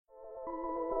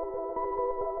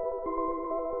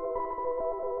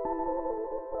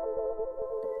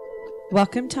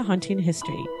Welcome to Haunting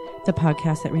History, the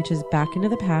podcast that reaches back into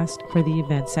the past for the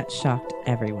events that shocked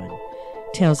everyone.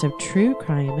 Tales of true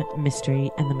crime, mystery,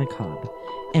 and the macabre.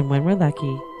 And when we're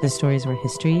lucky, the stories where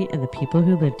history and the people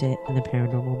who lived it and the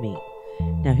paranormal meet.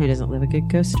 Now, who doesn't live a good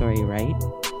ghost story, right?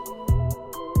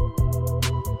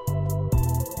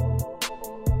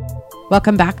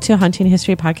 Welcome back to Haunting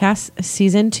History Podcast,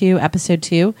 Season 2, Episode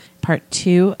 2, Part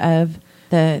 2 of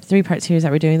the three-part series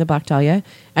that we're doing, The Black Dahlia.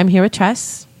 I'm here with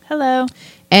Tress. Hello.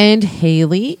 And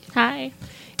Haley. Hi.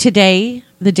 Today,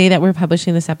 the day that we're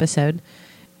publishing this episode,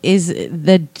 is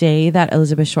the day that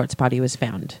Elizabeth Short's body was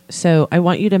found. So I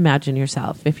want you to imagine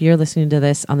yourself, if you're listening to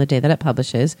this on the day that it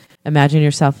publishes, imagine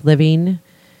yourself living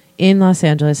in Los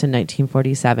Angeles in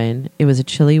 1947. It was a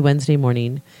chilly Wednesday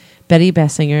morning. Betty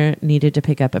Bessinger needed to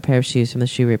pick up a pair of shoes from the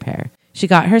shoe repair. She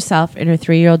got herself and her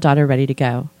 3-year-old daughter ready to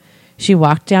go. She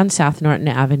walked down South Norton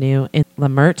Avenue in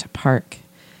Leimert Park.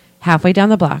 Halfway down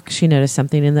the block, she noticed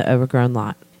something in the overgrown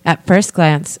lot. At first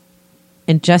glance,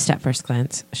 and just at first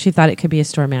glance, she thought it could be a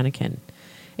store mannequin.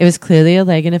 It was clearly a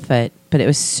leg and a foot, but it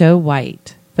was so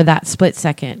white. For that split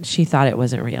second, she thought it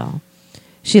wasn't real.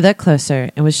 She looked closer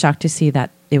and was shocked to see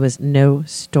that it was no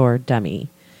store dummy.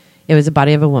 It was the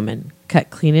body of a woman,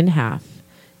 cut clean in half,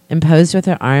 and posed with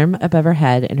her arm above her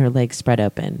head and her legs spread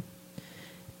open.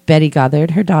 Betty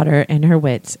gathered her daughter and her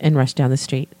wits and rushed down the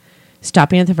street.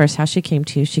 Stopping at the first house she came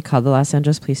to, she called the Los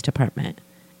Angeles Police Department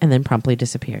and then promptly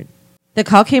disappeared. The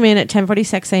call came in at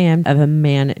 10:46 a.m. of a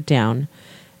man down.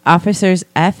 Officers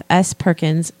F.S.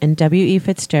 Perkins and W.E.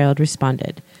 Fitzgerald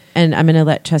responded. And I'm going to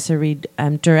let Tressa read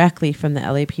directly from the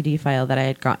LAPD file that I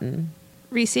had gotten.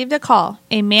 Received a call.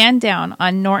 A man down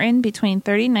on Norton between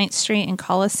 39th Street and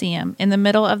Coliseum in the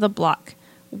middle of the block.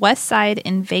 West side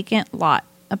in vacant lot.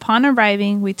 Upon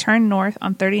arriving, we turned north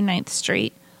on 39th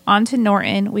Street. Onto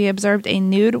Norton, we observed a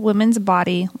nude woman's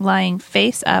body lying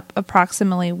face up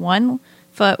approximately 1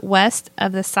 foot west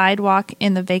of the sidewalk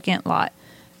in the vacant lot.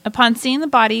 Upon seeing the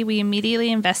body, we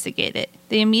immediately investigated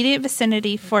the immediate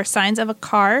vicinity for signs of a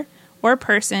car or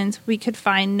persons. We could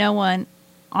find no one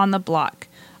on the block.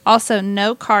 Also,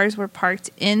 no cars were parked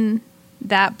in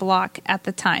that block at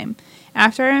the time.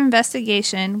 After our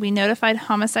investigation, we notified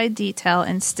homicide detail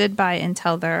and stood by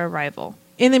until their arrival.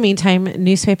 In the meantime,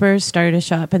 newspapers started to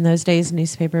show up in those days,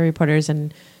 newspaper reporters,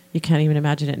 and you can't even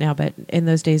imagine it now, but in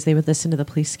those days they would listen to the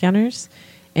police scanners,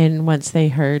 and once they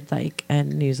heard like a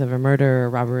news of a murder or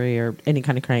robbery or any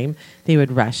kind of crime, they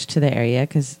would rush to the area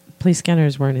because police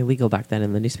scanners weren't illegal back then,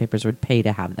 and the newspapers would pay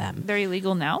to have them. They're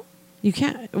illegal now? You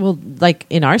can't, well, like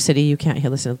in our city, you can't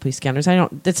listen to the police scanners.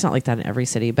 It's not like that in every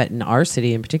city, but in our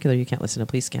city in particular, you can't listen to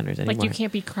police scanners anymore. Like you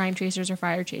can't be crime chasers or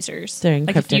fire chasers. They're encrypted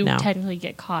now. Like if you technically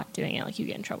get caught doing it, like you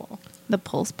get in trouble. The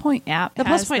Pulse Point app. The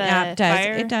Pulse Point app does.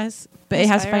 Fire? It does. But it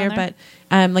has fire, but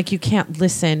like you can't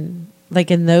listen,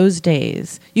 like in those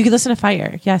days, you can listen to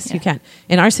fire. Yes, you can.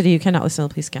 In our city, you cannot listen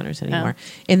to police scanners anymore.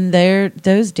 In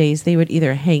those days, they would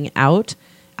either hang out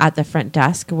at the front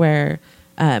desk where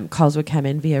calls would come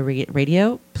in via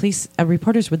radio. Police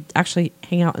reporters would actually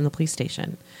hang out in the police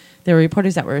station. There were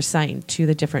reporters that were assigned to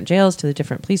the different jails, to the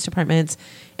different police departments,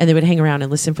 and they would hang around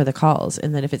and listen for the calls.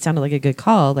 And then if it sounded like a good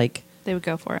call, like they would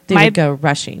go for it. They would go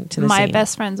rushing to the scene. My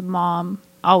best friend's mom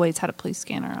always had a police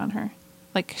scanner on her.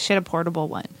 Like she had a portable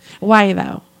one. Why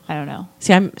though? I don't know.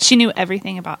 See, she knew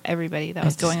everything about everybody that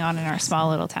was going on in our small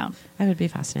little town. I would be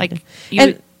fascinated.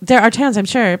 Like there are towns, I'm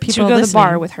sure, people she would go listening. to the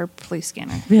bar with her police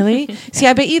scanner. Really? See,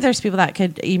 I bet you there's people that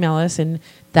could email us and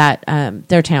that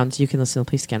their towns you can listen to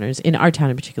police scanners. In our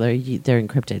town in particular, they're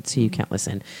encrypted, so you can't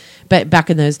listen. But back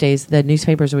in those days, the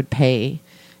newspapers would pay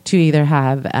to either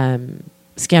have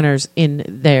scanners in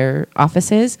their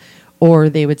offices or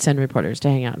they would send reporters to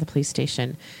hang out at the police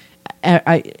station.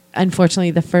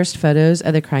 Unfortunately, the first photos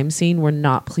of the crime scene were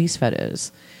not police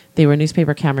photos. They were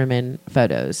newspaper cameraman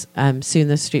photos. Soon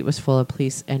the street was full of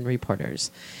police and reporters.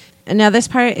 And now this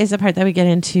part is the part that we get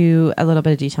into a little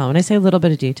bit of detail. When I say a little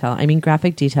bit of detail, I mean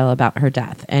graphic detail about her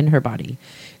death and her body.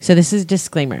 So this is a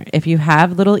disclaimer. If you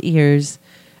have little ears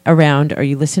around or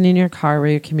you listen in your car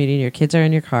where you're commuting, your kids are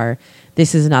in your car,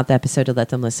 this is not the episode to let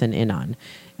them listen in on.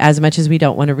 As much as we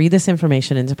don't want to read this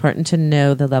information, it's important to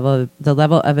know the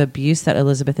level of abuse that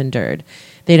Elizabeth endured.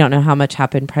 They don't know how much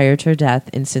happened prior to her death,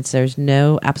 and since there's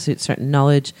no absolute certain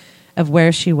knowledge of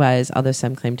where she was, although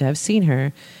some claim to have seen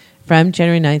her, from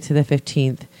January 9th to the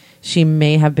 15th, she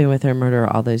may have been with her murderer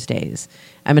all those days.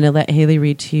 I'm going to let Haley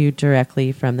read to you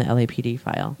directly from the LAPD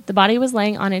file. The body was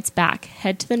laying on its back,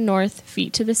 head to the north,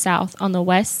 feet to the south, on the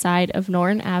west side of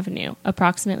Norton Avenue,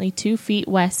 approximately 2 feet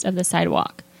west of the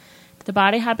sidewalk. The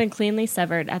body had been cleanly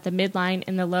severed at the midline,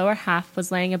 and the lower half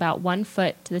was laying about 1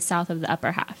 foot to the south of the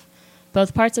upper half.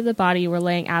 Both parts of the body were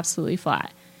laying absolutely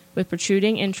flat, with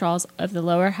protruding entrails of the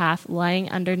lower half lying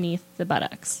underneath the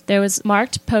buttocks. There was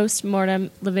marked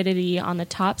post-mortem lividity on the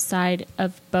top side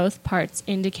of both parts,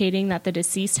 indicating that the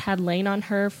deceased had lain on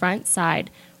her front side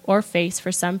or face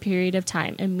for some period of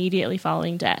time immediately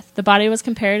following death. The body was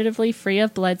comparatively free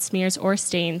of blood smears or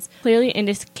stains, clearly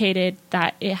indicated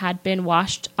that it had been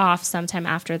washed off sometime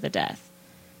after the death.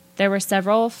 There were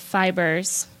several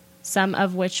fibers, some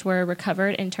of which were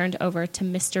recovered and turned over to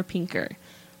Mr. Pinker,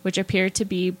 which appeared to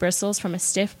be bristles from a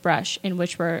stiff brush in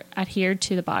which were adhered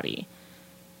to the body,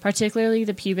 particularly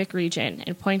the pubic region,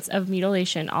 and points of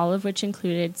mutilation, all of which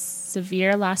included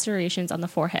severe lacerations on the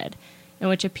forehead, and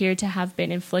which appeared to have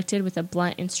been inflicted with a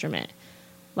blunt instrument.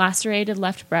 Lacerated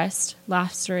left breast,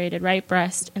 lacerated right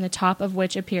breast, and the top of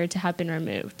which appeared to have been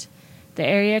removed. The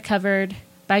area covered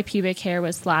by pubic hair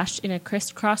was slashed in a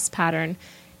crisscross pattern,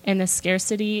 and the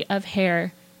scarcity of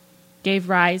hair gave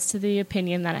rise to the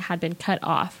opinion that it had been cut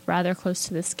off rather close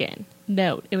to the skin.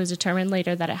 Note, it was determined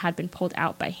later that it had been pulled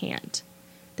out by hand.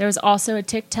 There was also a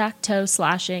tic-tac-toe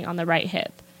slashing on the right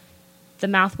hip. The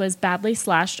mouth was badly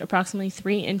slashed, approximately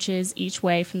 3 inches each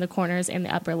way from the corners, and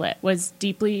the upper lip was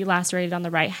deeply lacerated on the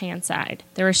right-hand side.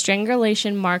 There were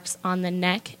strangulation marks on the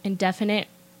neck and definite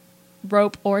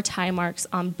rope or tie marks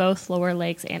on both lower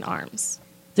legs and arms.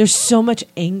 There's so much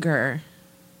anger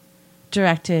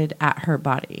directed at her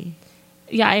body.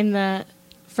 Yeah, in the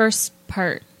first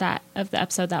part of the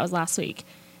episode that was last week,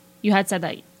 you had said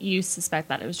that you suspect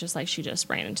that it was just like she just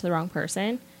ran into the wrong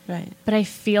person. Right. But I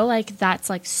feel like that's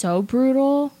like so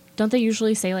brutal. Don't they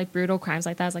usually say like brutal crimes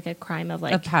like that is like a crime of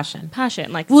like Of passion.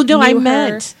 Passion. Like, Well, no, knew I her.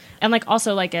 meant- And like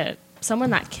also like someone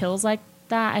that kills like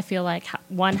that, I feel like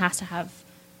one has to have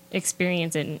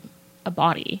experience in a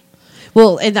body.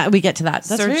 Well, and that, we get to that.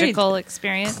 That's Surgical very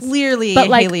experience. clearly, But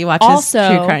like Haley watches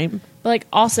also, true crime. But like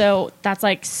also that's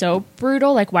like so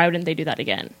brutal. Like why wouldn't they do that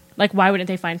again? Like why wouldn't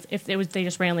they find if it was they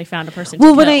just randomly found a person?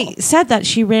 Well, to when kill? I said that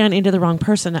she ran into the wrong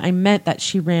person, I meant that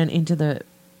she ran into the.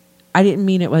 I didn't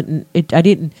mean it wasn't. I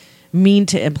didn't mean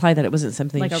to imply that it wasn't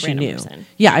something Like a she random knew. person.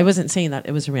 Yeah, I wasn't saying that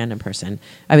it was a random person.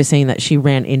 I was saying that she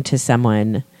ran into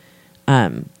someone,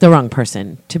 the wrong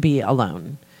person, to be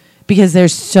alone, because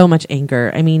there's so much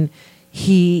anger. I mean,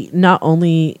 he not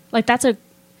only Like that's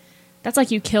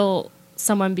like you kill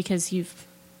someone because you've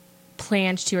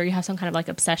planned to, or you have some kind of like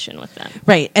obsession with them.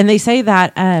 right, and they say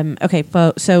that. Okay,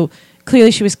 so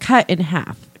clearly she was cut in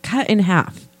half,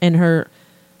 and her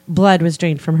blood was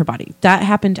drained from her body. That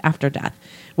happened after death.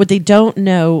 What they don't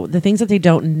know, the things that they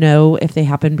don't know if they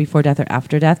happened before death or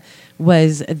after death,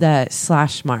 was the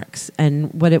slash marks.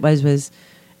 And what it was,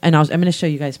 and I'm going to show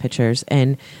you guys pictures.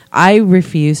 And I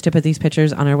refuse to put these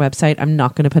pictures on our website. I'm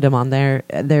not going to put them on there.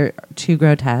 They're too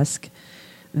grotesque.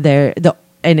 I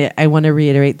want to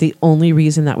reiterate, the only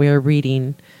reason that we are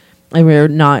reading, and we're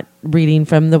not reading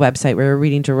from the website, we're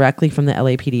reading directly from the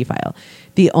LAPD file.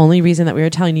 The only reason that we are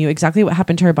telling you exactly what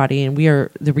happened to her body, and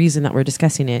the reason that we're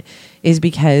discussing it, is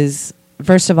because,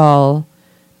 first of all,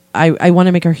 I want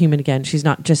to make her human again. She's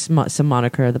not just some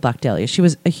moniker of the Black Dahlia. She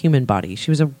was a human body.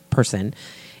 She was a person.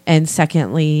 And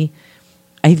secondly,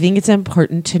 I think it's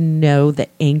important to know the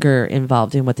anger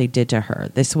involved in what they did to her.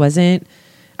 This wasn't,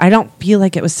 I don't feel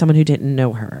like it was someone who didn't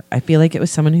know her. I feel like it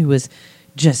was someone who was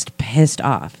just pissed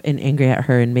off and angry at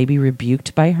her and maybe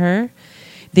rebuked by her.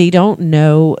 They don't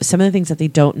know, some of the things that they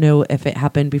don't know if it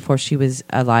happened before she was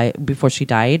alive, before she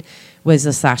died, was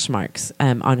the slash marks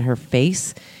on her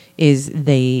face. Is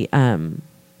the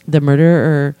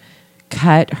murderer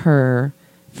cut her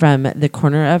from the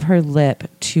corner of her lip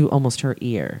to almost her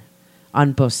ear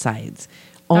on both sides.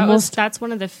 That's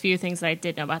one of the few things that I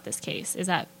did know about this case, is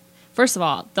that, first of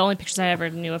all, the only pictures I ever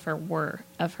knew of her were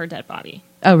of her dead body.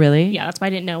 Oh, really? Yeah, that's why I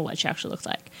didn't know what she actually looked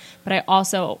like. But I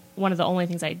also, one of the only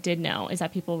things I did know is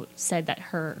that people said that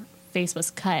her face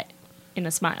was cut in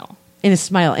a smile. In a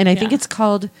smile. And I think Yeah. it's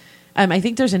called, I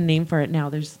think there's a name for it now.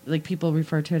 There's like people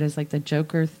refer to it as like the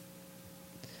Joker,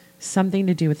 something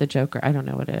to do with the Joker. I don't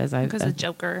know what it is. Because the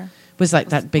Joker was like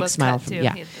that big was smile cut from, too.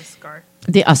 yeah. He had the scar.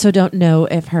 They also don't know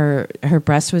if her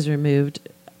breast was removed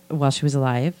while she was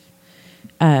alive.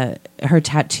 Her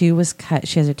tattoo was cut.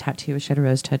 She has a tattoo. She had a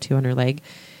rose tattoo on her leg.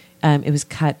 It was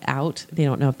cut out. They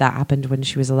don't know if that happened when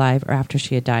she was alive or after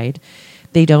she had died.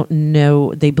 They don't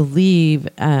know. They believe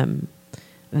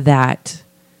that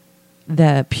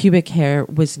the pubic hair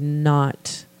was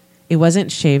not, it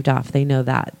wasn't shaved off. They know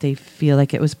that. They feel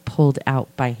like it was pulled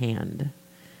out by hand.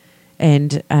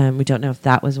 And we don't know if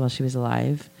that was while she was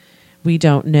alive. We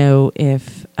don't know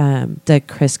if the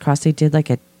crisscross, they did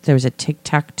there was a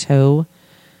tic-tac-toe,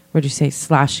 what did you say,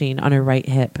 slashing on her right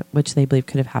hip, which they believe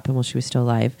could have happened while she was still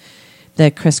alive.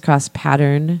 the crisscross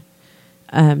pattern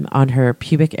on her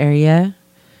pubic area.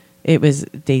 It was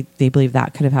they believe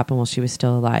that could have happened while she was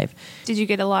still alive. Did you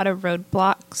get a lot of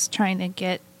roadblocks trying to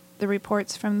get the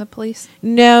reports from the police?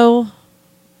 No.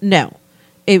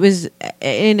 It was,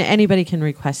 and anybody can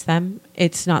request them.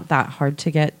 It's not that hard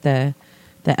to get the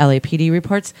LAPD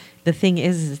reports. The thing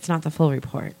is, it's not the full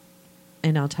report,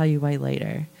 and I'll tell you why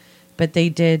later. But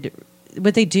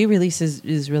what they do release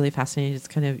is really fascinating. It's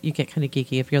kind of, you get kind of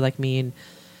geeky if you're like me and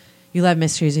you love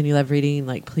mysteries and you love reading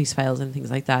like police files and things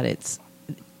like that.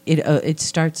 It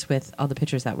starts with all the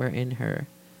pictures that were in her,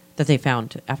 that they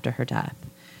found after her death.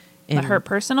 Her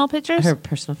personal pictures? Her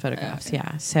personal photographs, okay.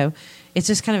 Yeah. So it's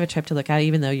just kind of a trip to look at.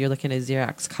 Even though you're looking at a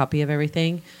Xerox copy of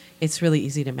everything, it's really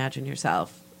easy to imagine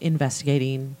yourself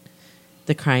investigating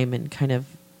the crime and kind of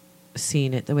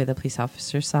seeing it the way the police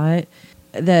officer saw it.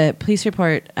 The police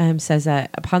report says that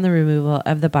upon the removal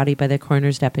of the body by the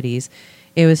coroner's deputies,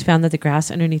 it was found that the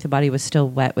grass underneath the body was still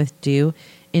wet with dew,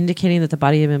 indicating that the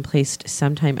body had been placed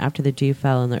sometime after the dew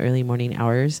fell in the early morning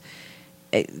hours.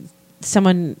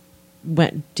 Someone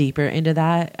went deeper into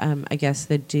that. I guess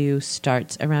the dew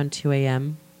starts around 2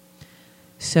 a.m.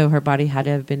 So her body had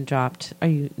to have been dropped. Are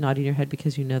you nodding your head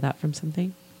because you know that from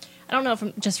something? I don't know,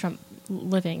 from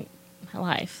living my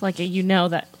life. Like, you know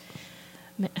that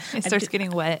it starts getting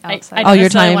wet outside. All your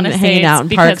time hanging out in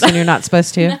parks and you're not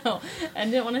supposed to? No, I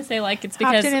didn't want to say like it's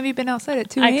because... How often have you been outside at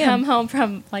 2 a.m.? I come home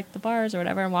from like the bars or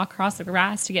whatever and walk across the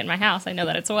grass to get in my house. I know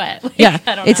that it's wet. Like, yeah,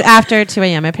 I don't it's know. after 2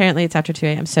 a.m. Apparently it's after 2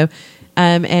 a.m. So,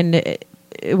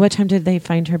 what time did they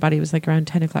find her body? It was like around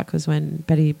 10 o'clock was when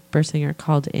Betty Bersinger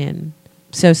called in.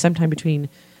 So sometime between...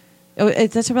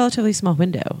 that's a relatively small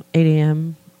window.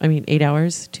 8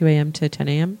 hours, 2 a.m. to 10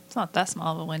 a.m. It's not that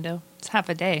small of a window. It's half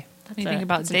a day. When you think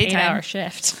about it's daytime. an 8-hour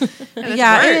shift.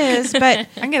 Yeah, it is, but... I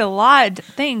can get a lot of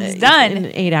things done. In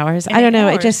 8 hours. I don't know.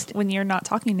 It just... When you're not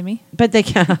talking to me. But they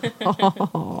can...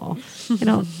 I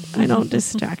don't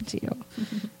distract you.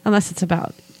 Unless it's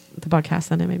about the podcast,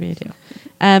 then maybe I do.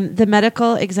 The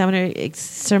medical examiner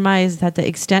surmised that the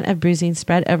extent of bruising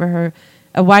spread over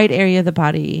a wide area of the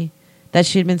body, that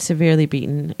she had been severely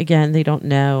beaten. Again, they don't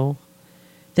know.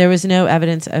 There was no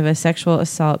evidence of a sexual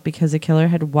assault because the killer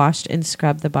had washed and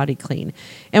scrubbed the body clean.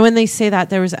 And when they say that,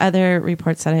 there was other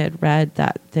reports that I had read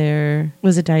that there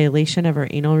was a dilation of her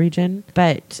anal region.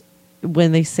 But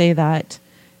when they say that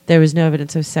there was no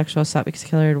evidence of sexual assault because the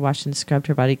killer had washed and scrubbed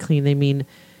her body clean, they mean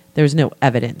there was no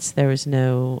evidence. There was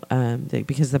no,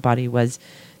 because the body was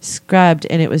scrubbed,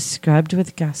 and it was scrubbed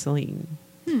with gasoline,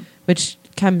 which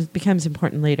becomes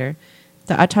important later.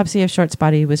 The autopsy of Short's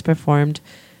body was performed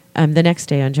the next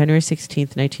day on January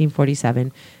 16th,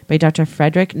 1947, by Dr.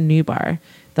 Frederick Newbar,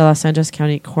 the Los Angeles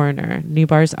County coroner.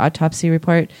 Newbar's autopsy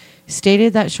report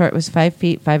stated that Short was 5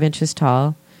 feet 5 inches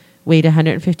tall, weighed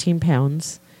 115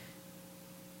 pounds.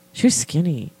 She was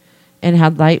skinny and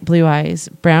had light blue eyes,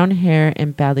 brown hair,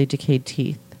 and badly decayed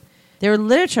teeth. There were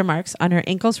literature marks on her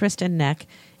ankles, wrist, and neck,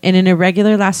 and an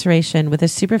irregular laceration with a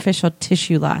superficial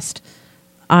tissue loss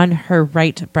on her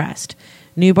right breast.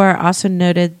 Newbar also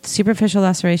noted superficial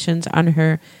lacerations on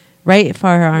her right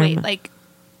forearm. Wait, like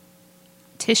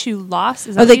tissue loss?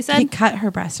 Is that what you said? They cut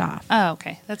her breast off. Oh,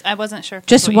 okay. I wasn't sure. If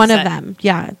Just that's what one you of said. them.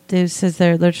 Yeah. This is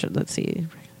their literature. Let's see.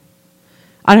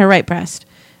 On her right breast.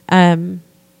 Yeah,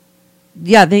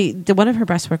 the one of her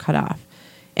breasts were cut off.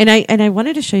 And I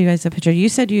wanted to show you guys the picture. You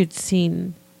said you'd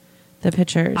seen the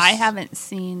pictures. I haven't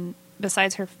seen,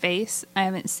 besides her face, I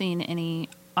haven't seen any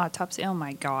autopsy. Oh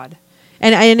my God.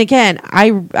 And again,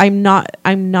 I'm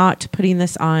not putting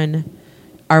this on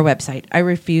our website. I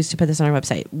refuse to put this on our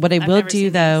website. What I've will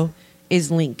do though is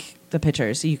link the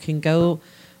pictures. You can go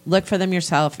look for them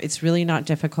yourself. It's really not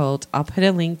difficult. I'll put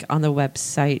a link on the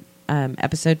website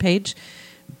episode page.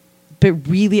 But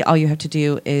really, all you have to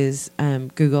do is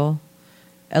Google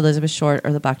Elizabeth Short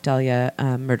or the Black Dahlia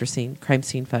murder scene, crime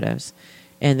scene photos,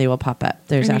 and they will pop up.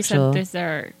 There's actual. These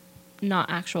are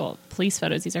not actual police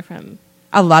photos. These are from.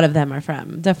 A lot of them are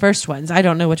from the first ones. I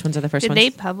don't know which ones are the first ones.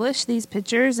 Did they publish these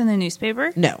pictures in the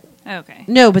newspaper? No. Okay.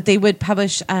 No, but they would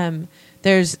publish.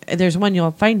 There's one,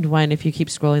 you'll find one if you keep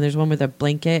scrolling. There's one where the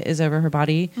blanket is over her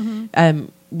body,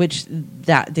 which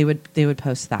that they would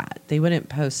post that. They wouldn't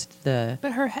post the.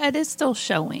 But her head is still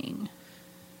showing.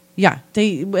 Yeah,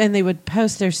 they would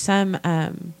post. There's some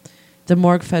the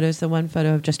morgue photos. The one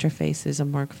photo of just her face is a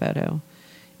morgue photo,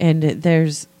 and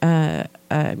there's a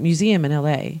museum in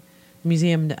L.A.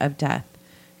 Museum of Death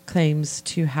claims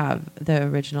to have the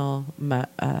original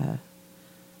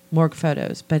morgue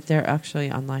photos, but they're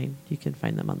actually online. You can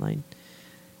find them online.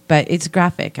 But it's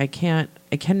graphic. I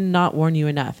cannot warn you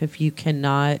enough. If you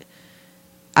cannot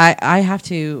I have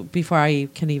to, before I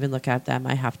can even look at them,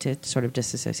 I have to sort of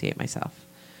disassociate myself.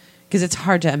 Because it's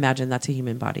hard to imagine that's a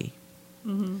human body.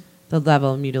 Mm-hmm. The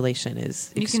level of mutilation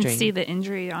is extreme. You can see the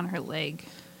injury on her leg.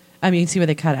 I mean, you can see where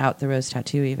they cut out the rose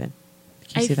tattoo even.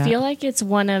 Can you see that? I feel like it's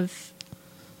one of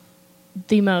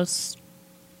the most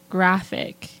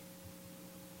graphic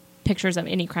pictures of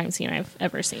any crime scene I've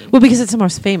ever seen. Well, because it's the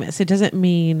most famous. It doesn't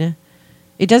mean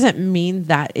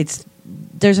that it's...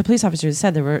 There's a police officer who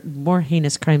said there were more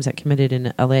heinous crimes that committed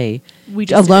in L.A.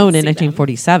 alone in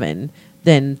 1947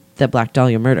 than the Black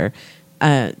Dahlia murder.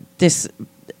 This,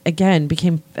 again,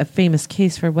 became a famous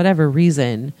case for whatever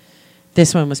reason.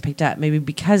 This one was picked up. Maybe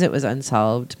because it was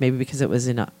unsolved. Maybe because it was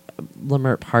in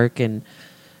Leimert Park. And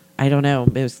I don't know.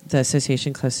 It was the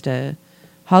association close to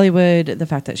Hollywood. The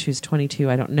fact that she was 22.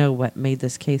 I don't know what made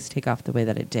this case take off the way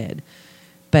that it did.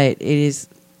 But it is...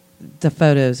 The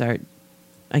photos are...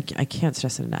 I can't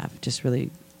stress it enough. Just really,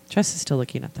 Tress is still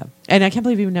looking at them, and I can't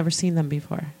believe you've never seen them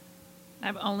before.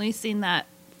 I've only seen that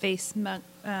face, the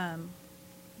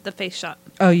face shot.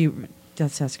 Oh,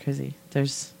 that's crazy.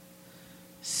 There's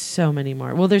so many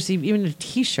more. Well, there's even a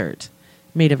T-shirt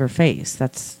made of her face.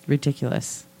 That's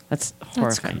ridiculous. That's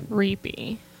horrifying. That's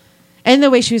creepy. And the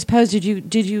way she was posed.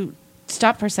 Did you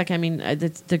stop for a second? I mean,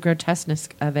 the grotesqueness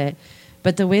of it,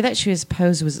 but the way that she was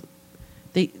posed was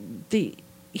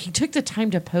he took the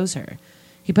time to pose her.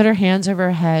 He put her hands over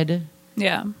her head.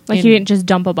 Yeah. Like he didn't just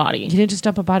dump a body. He didn't just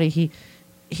dump a body.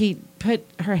 He put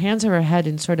her hands over her head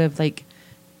and sort of like,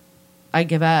 I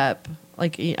give up.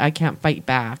 Like, I can't fight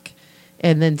back.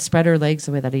 And then spread her legs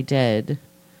the way that he did.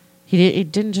 He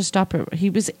didn't just stop her. He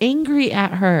was angry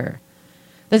at her.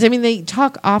 They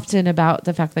talk often about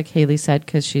the fact, like Haley said,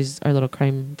 because she's our little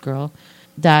crime girl,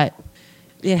 that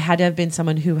it had to have been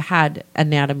someone who had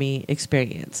anatomy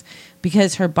experience,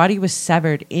 because her body was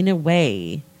severed in a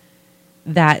way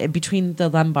that between the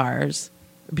lumbars,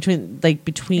 between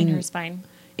in her spine.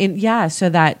 So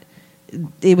that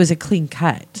it was a clean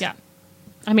cut. Yeah.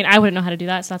 I mean, I wouldn't know how to do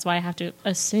that, so that's why I have to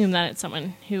assume that it's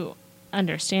someone who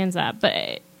understands that.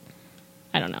 But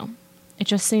I don't know. It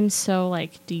just seems so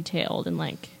like detailed and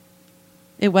like.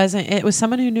 It wasn't. It was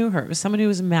someone who knew her. It was someone who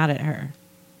was mad at her.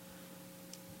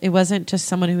 It wasn't just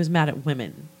someone who was mad at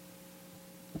women.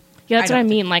 Yeah, that's what I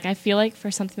mean. Like, I feel like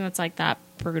for something that's like that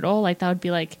brutal, like that would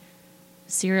be like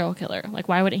serial killer. Like,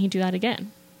 why wouldn't he do that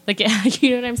again? Like,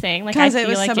 you know what I'm saying? Like, I feel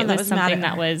like it was something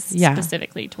that was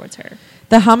specifically towards her.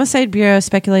 The Homicide Bureau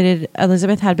speculated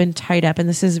Elizabeth had been tied up, and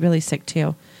this is really sick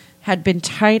too, had been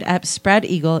tied up spread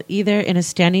eagle, either in a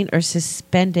standing or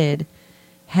suspended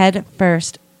head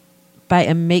first by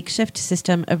a makeshift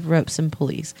system of ropes and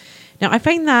pulleys. Now, I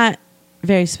find that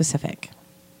very specific.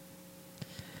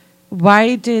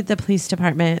 Why did the police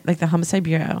department, like the Homicide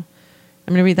Bureau,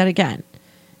 I'm going to read that again,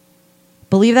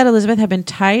 believe that Elizabeth had been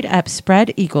tied up,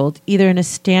 spread eagled, either in a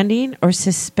standing or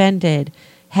suspended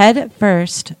head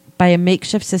first by a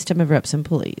makeshift system of ropes and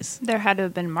pulleys? There had to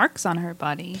have been marks on her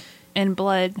body and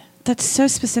blood. That's so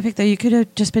specific, though. You could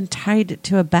have just been tied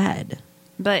to a bed.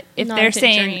 But if they're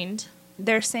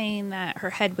saying that her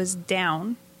head was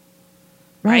down,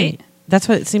 right? That's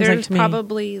what it seems like to me. There's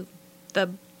probably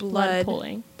the blood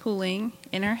pooling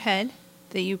in her head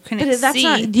that you couldn't see.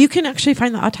 Not, you can actually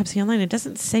find the autopsy online. It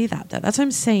doesn't say that, though. That's what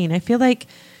I'm saying. I feel like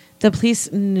the police...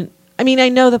 I mean, I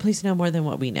know the police know more than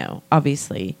what we know,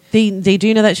 obviously. They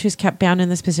do know that she was kept bound in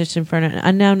this position for an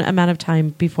unknown amount of time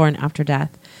before and after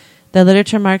death. The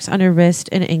literature marks on her wrist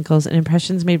and ankles and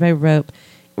impressions made by rope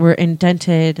were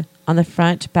indented on the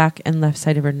front, back, and left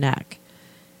side of her neck.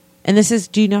 And this is...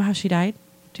 Do you know how she died?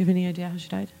 Do you have any idea how she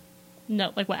died?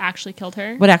 No, like what actually killed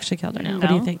her? What actually killed her? No. What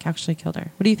do you think actually killed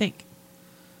her? What do you think?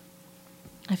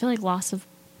 I feel like loss of...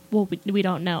 Well, we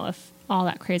don't know if all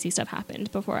that crazy stuff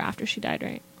happened before or after she died,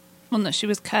 right? Well, no, she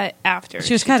was cut after.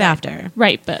 She was cut after.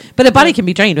 Right, but a body can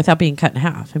be drained without being cut in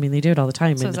half. I mean, they do it all the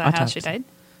time. So is that how she died?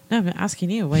 No, I'm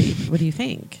asking you. What do you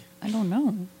think? I don't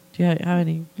know. Do you have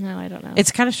any? No, I don't know.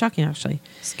 It's kind of shocking, actually.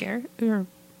 Scared? Or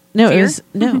no, fear? It was...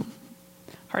 No.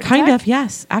 Heart kind attack? of,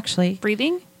 yes, actually.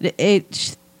 Breathing? The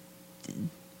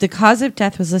cause of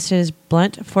death was listed as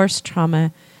blunt force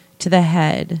trauma to the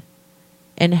head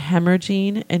and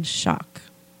hemorrhaging and shock.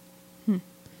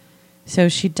 So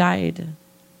she died.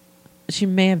 She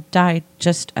may have died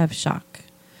just of shock.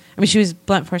 I mean, she was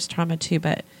blunt force trauma too,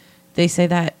 but they say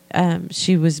that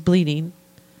she was bleeding,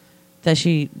 that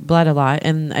she bled a lot.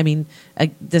 And I mean,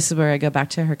 this is where I go back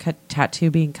to her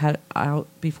tattoo being cut out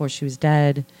before she was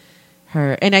dead.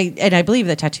 I believe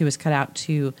the tattoo was cut out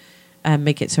to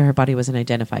make it so her body wasn't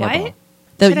identifiable. What?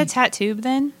 She had a tattoo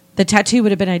then? The tattoo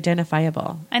would have been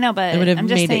identifiable. I know, but It would have I'm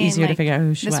just made it saying, easier to figure out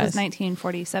who she this was. was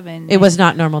 1947. It was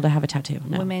not normal to have a tattoo.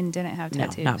 No. Women didn't have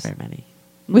tattoos. No, not very many.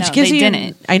 Which No, gives they you,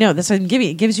 didn't. I know, this would give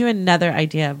you, it gives you another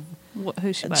idea of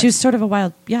Who she was. She was sort of a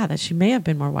wild, that she may have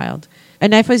been more wild. A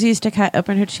knife was used to cut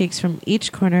open her cheeks from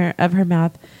each corner of her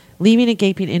mouth, leaving a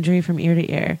gaping injury from ear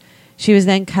to ear. She was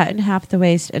then cut in half the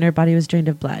waist, and her body was drained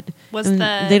of blood.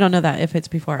 They don't know that if it's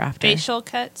before or after. facial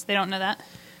cuts? They don't know that?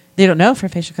 They don't know if her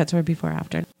facial cuts were before or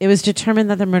after. It was determined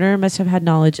that the murderer must have had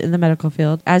knowledge in the medical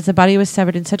field, as the body was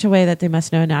severed in such a way that they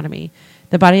must know anatomy.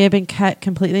 The body had been cut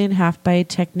completely in half by a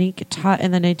technique taught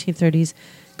in the 1930s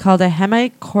called a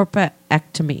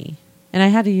hemicorporectomy. And I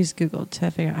had to use Google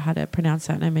to figure out how to pronounce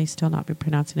that, and I may still not be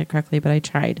pronouncing it correctly, but I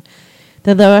tried.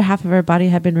 The lower half of her body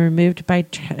had been removed by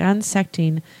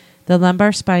transecting the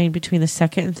lumbar spine between the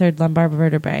second and third lumbar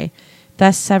vertebrae,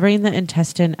 thus severing the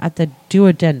intestine at the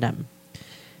duodenum.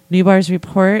 Newbar's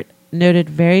report noted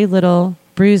very little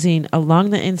bruising along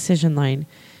the incision line,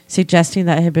 suggesting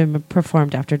that it had been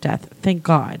performed after death. Thank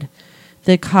God.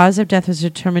 The cause of death was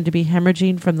determined to be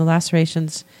hemorrhaging from the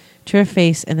lacerations to her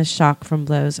face and the shock from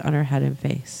blows on her head and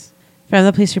face. From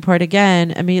the police report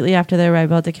again, immediately after their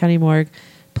arrival at the county morgue,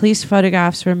 police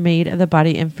photographs were made of the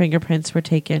body and fingerprints were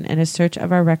taken, and a search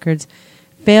of our records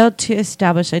failed to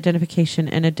establish identification,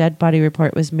 and a dead body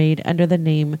report was made under the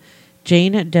name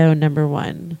Jane Doe No.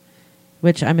 1,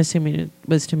 which I'm assuming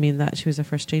was to mean that she was the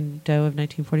first Jane Doe of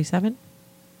 1947.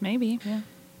 Maybe, yeah.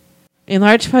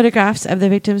 Enlarged photographs of the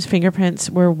victim's fingerprints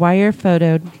were wire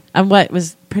photoed on what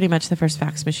was pretty much the first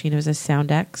fax machine. It was a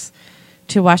Soundex.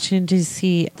 To Washington,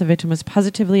 D.C., the victim was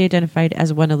positively identified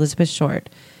as one Elizabeth Short,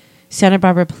 Santa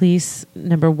Barbara Police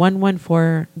number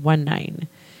 11419.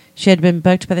 She had been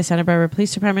booked by the Santa Barbara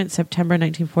Police Department September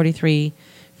 1943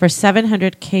 for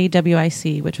 700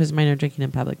 KWIC, which was minor drinking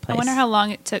in public place. I wonder how long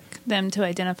it took them to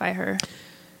identify her.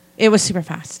 It was super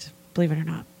fast, believe it or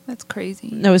not. That's crazy.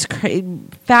 No, it was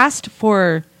fast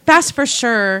for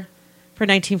sure for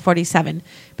 1947.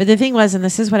 But the thing was, and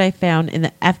this is what I found in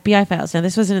the FBI files. Now,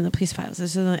 this wasn't in the police files.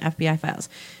 This was in the FBI files.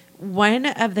 One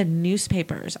of the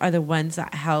newspapers are the ones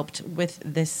that helped with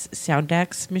this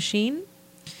Soundex machine.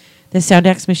 The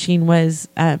Soundex machine was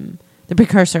the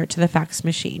precursor to the fax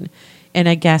machine. And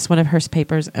I guess one of Hearst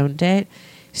papers owned it.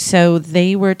 So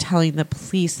they were telling the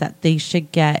police that they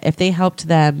should get, if they helped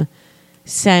them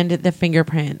send the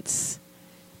fingerprints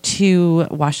to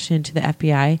Washington, to the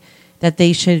FBI, that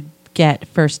they should get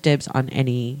first dibs on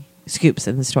any scoops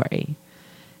in the story.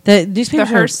 The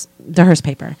newspaper, the Hearst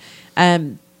paper,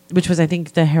 which was, I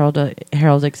think, the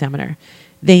Herald Examiner.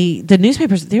 The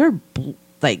newspapers, they were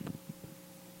like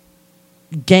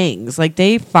gangs. Like,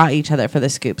 they fought each other for the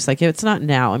scoops. Like, it's not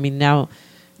now. I mean, now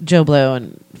Joe Blow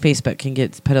and Facebook can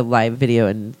put a live video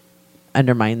and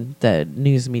undermine the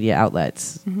news media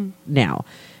outlets now.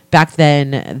 Back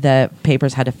then, the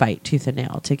papers had to fight tooth and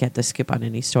nail to get the scoop on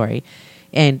any story.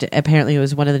 And apparently it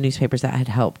was one of the newspapers that had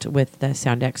helped with the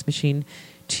Soundex machine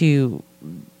to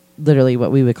literally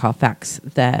what we would call fax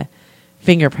the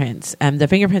fingerprints. The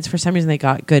fingerprints, for some reason, they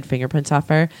got good fingerprints off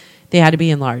her. They had to be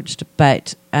enlarged.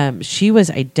 But she was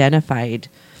identified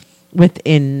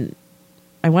within,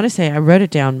 I want to say, I wrote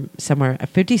it down somewhere,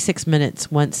 56 minutes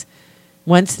once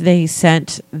they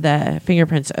sent the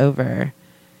fingerprints over.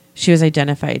 She was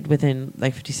identified within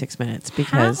like 56 minutes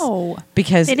because they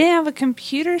didn't have a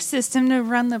computer system to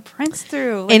run the prints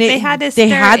through. Like, and they had to they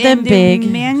had them big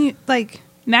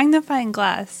magnifying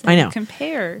glass. I know,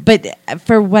 compare. But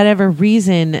for whatever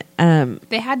reason,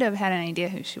 they had to have had an idea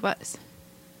who she was.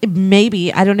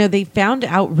 Maybe, I don't know. They found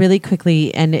out really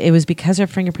quickly, and it was because her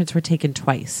fingerprints were taken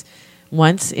twice.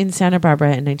 Once in Santa Barbara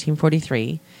in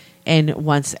 1943, and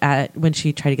once when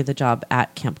she tried to get the job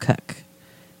at Camp Cook.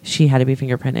 She had to be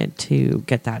fingerprinted to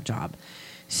get that job.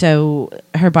 So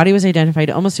her body was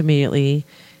identified almost immediately,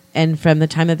 and from the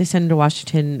time that they sent it to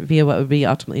Washington via what would be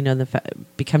ultimately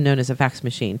become known as a fax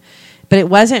machine. But it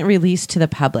wasn't released to the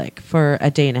public for a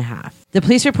day and a half. The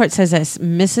police report says that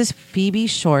Mrs. Phoebe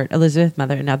Short, Elizabeth's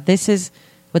mother, now this is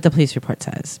what the police report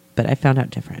says, but I found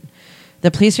out different. The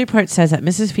police report says that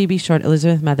Mrs. Phoebe Short,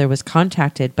 Elizabeth's mother, was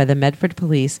contacted by the Medford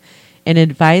police and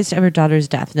advised of her daughter's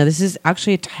death. Now, this is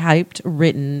actually a typed,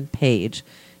 written page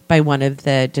by one of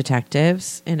the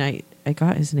detectives, and I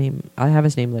got his name. I'll have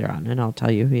his name later on, and I'll tell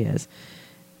you who he is.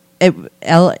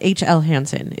 H.L.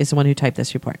 Hansen is the one who typed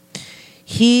this report.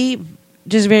 He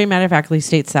just very matter-of-factly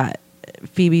states that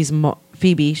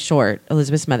Phoebe Short,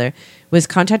 Elizabeth's mother, was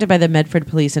contacted by the Medford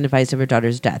police and advised of her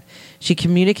daughter's death. She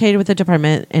communicated with the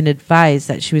department and advised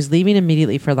that she was leaving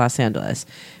immediately for Los Angeles.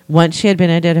 Once she had been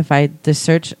identified, the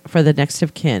search for the next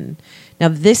of kin. Now,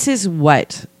 this is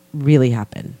what really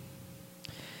happened.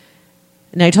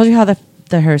 Now, I told you how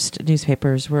the Hearst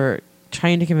newspapers were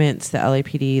trying to convince the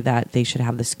LAPD that they should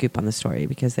have the scoop on the story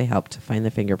because they helped find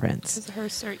the fingerprints. Because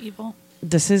Hearsts are evil.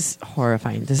 This is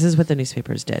horrifying. This is what the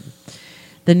newspapers did.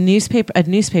 A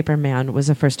newspaper man was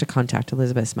the first to contact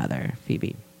Elizabeth's mother,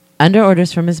 Phoebe. Under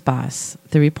orders from his boss,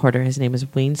 the reporter, his name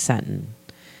was Wayne Sutton,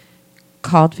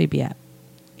 called Phoebe up.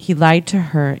 He lied to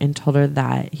her and told her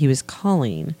that he was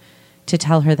calling to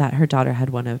tell her that her daughter had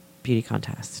won a beauty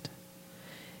contest.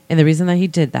 And the reason that he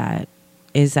did that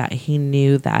is that he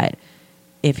knew that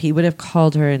if he would have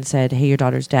called her and said, hey, your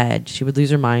daughter's dead, she would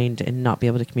lose her mind and not be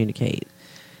able to communicate.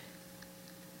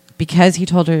 Because he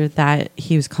told her that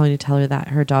he was calling to tell her that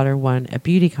her daughter won a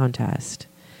beauty contest,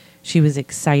 she was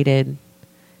excited.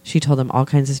 She told him all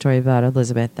kinds of stories about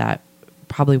Elizabeth that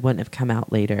probably wouldn't have come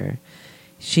out later.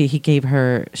 She gave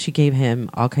him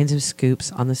all kinds of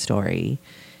scoops on the story,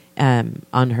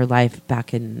 on her life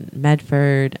back in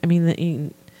Medford. I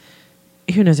mean,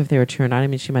 who knows if they were true or not? I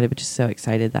mean, she might have been just so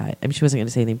excited that, I mean, she wasn't going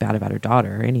to say anything bad about her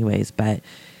daughter anyways, but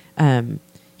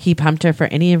he pumped her for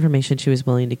any information she was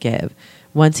willing to give.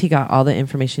 Once he got all the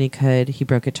information he could, he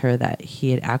broke it to her that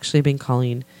he had actually been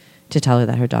calling to tell her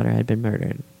that her daughter had been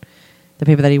murdered. The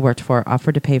paper that he worked for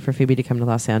offered to pay for Phoebe to come to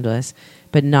Los Angeles,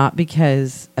 but not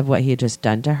because of what he had just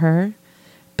done to her,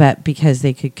 but because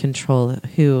they could control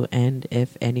who and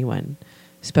if anyone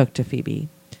spoke to Phoebe.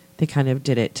 They kind of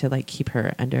did it to like keep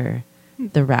her under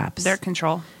the wraps. Their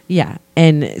control. Yeah.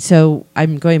 And so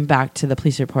I'm going back to the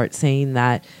police report saying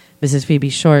that Mrs. Phoebe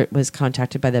Short was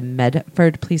contacted by the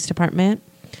Medford Police Department.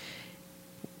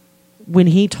 When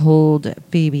he told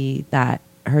Phoebe that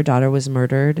her daughter was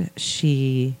murdered,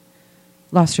 she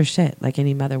lost her shit like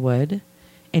any mother would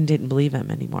and didn't believe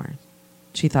him anymore.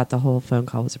 She thought the whole phone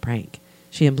call was a prank.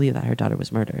 She didn't believe that her daughter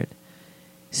was murdered.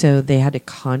 So they had to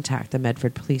contact the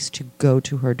Medford police to go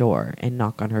to her door and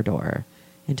knock on her door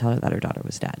and tell her that her daughter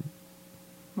was dead.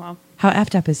 Wow. How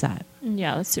effed up is that?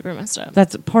 Yeah, that's super messed up.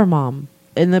 That's poor mom.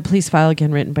 In the police file,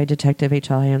 again, written by Detective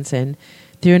H.L. Hansen,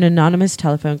 through an anonymous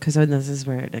telephone, because this is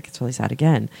where it gets really sad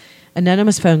again.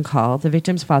 Anonymous phone call, the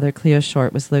victim's father, Cleo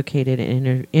Short, was located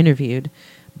and interviewed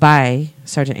by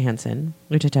Sergeant Hansen,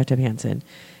 or Detective Hansen,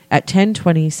 at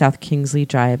 1020 South Kingsley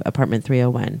Drive, apartment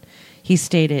 301. He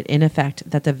stated, in effect,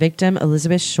 that the victim,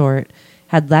 Elizabeth Short,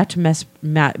 had left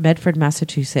Medford,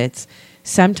 Massachusetts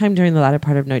sometime during the latter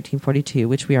part of 1942,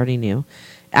 which we already knew,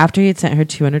 after he had sent her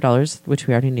 $200, which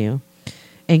we already knew,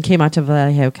 and came out to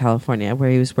Vallejo, California, where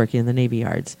he was working in the Navy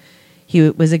Yards. He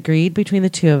was agreed between the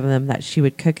two of them that she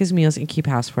would cook his meals and keep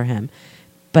house for him,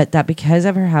 but that because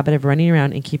of her habit of running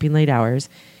around and keeping late hours,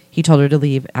 he told her to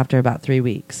leave after about 3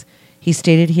 weeks. He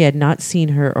stated he had not seen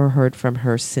her or heard from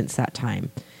her since that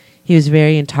time. He was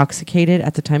very intoxicated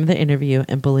at the time of the interview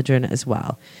and belligerent as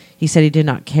well. He said he did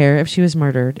not care if she was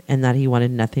murdered and that he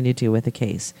wanted nothing to do with the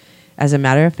case. As a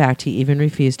matter of fact, he even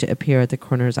refused to appear at the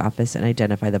coroner's office and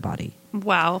identify the body.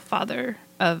 Wow, father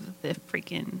of the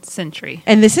freaking century.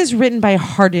 And this is written by a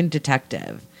hardened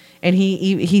detective. And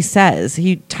he says,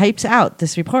 he types out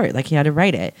this report like he had to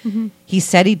write it. Mm-hmm. He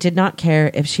said he did not care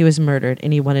if she was murdered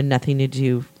and he wanted nothing to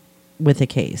do with the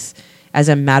case. As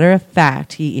a matter of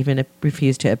fact, he even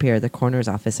refused to appear at the coroner's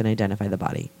office and identify the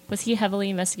body. Was he heavily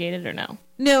investigated or no?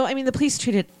 No, I mean, the police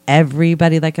treated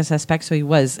everybody like a suspect, so he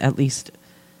was at least,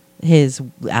 his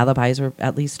alibis were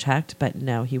at least checked, but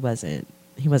no, he wasn't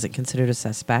considered a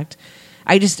suspect.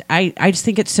 I just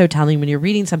think it's so telling when you're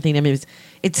reading something. I mean,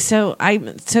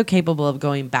 I'm so capable of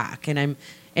going back and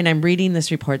I'm reading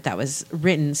this report that was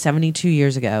written 72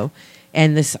 years ago,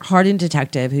 and this hardened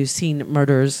detective who's seen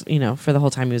murders, for the whole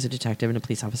time he was a detective and a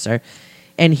police officer,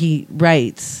 and he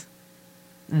writes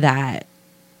that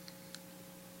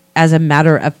as a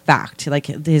matter of fact, like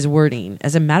his wording,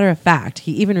 as a matter of fact,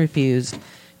 he even refused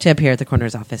to appear at the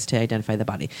coroner's office to identify the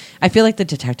body. I feel like the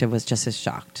detective was just as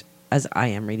shocked as I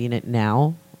am reading it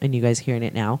now, and you guys hearing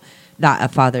it now, that a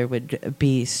father would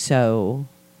be so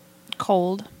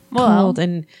cold.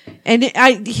 And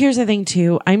here's the thing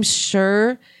too. I'm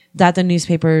sure that the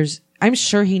newspapers, I'm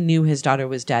sure he knew his daughter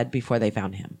was dead before they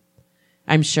found him.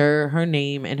 I'm sure her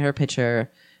name and her picture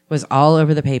was all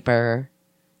over the paper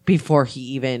before he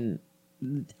even,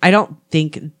 I don't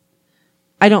think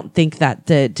that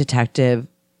the detective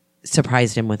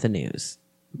surprised him with the news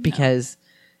because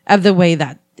of the way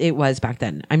that it was back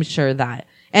then. I'm sure that,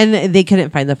 and they couldn't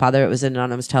find the father. It was an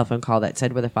anonymous telephone call that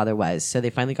said where the father was. So they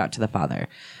finally got to the father,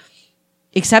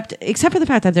 except for the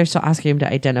fact that they're still asking him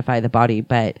to identify the body.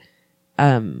 But,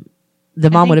 the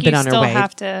mom would have been on her way. You still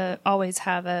have to always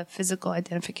have a physical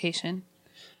identification.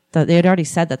 They had already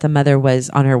said that the mother was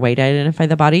on her way to identify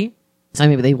the body. So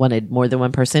maybe they wanted more than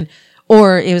one person,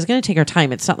 or it was going to take her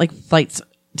time. It's not like flights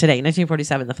today.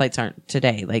 1947, the flights aren't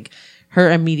today. Like,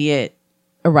 her immediate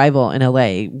arrival in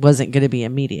LA wasn't going to be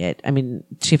immediate. I mean,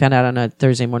 she found out on a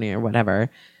Thursday morning or whatever,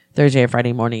 Thursday or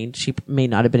Friday morning. She may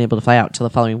not have been able to fly out till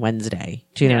the following Wednesday.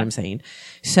 Do you know what I'm saying?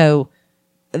 So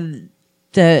I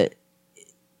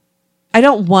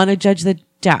don't want to judge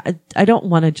I don't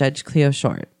want to judge Cleo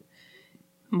Short.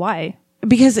 Why?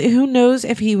 Because who knows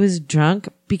if he was drunk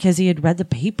because he had read the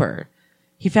paper.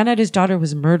 He found out his daughter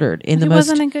was murdered in He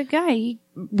wasn't a good guy.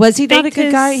 Was he not a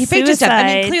good guy? He faked his death. I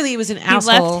mean, suicide. clearly he was an He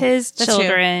asshole. left his That's true.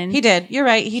 children. He did. You're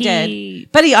right. He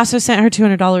did. But he also sent her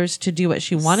 $200 to do what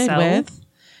she wanted So? with.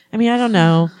 I mean, I don't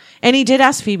know. And he did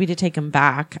ask Phoebe to take him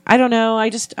back. I don't know. I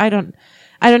don't know.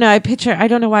 I don't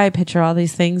know why I picture all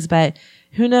these things, but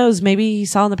who knows? Maybe he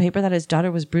saw in the paper that his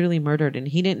daughter was brutally murdered and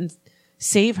he didn't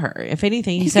save her. If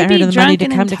anything, he sent her the money to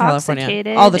come to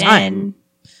California all the time.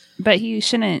 But he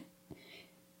shouldn't.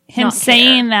 Him Not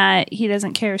saying that he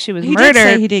doesn't care if she was He murdered did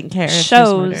say he didn't care if she was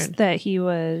shows murdered. that he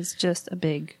was just a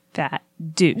big fat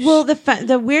douche. Well,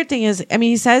 the weird thing is, I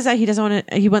mean, he says that he doesn't want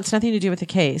to, he wants nothing to do with the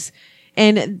case.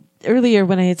 And earlier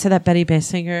when I had said that Betty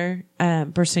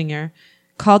Bersinger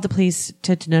called the police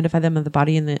to notify them of the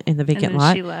body in the vacant then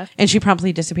lot. she left. And she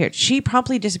promptly disappeared.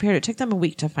 It took them a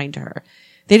week to find her.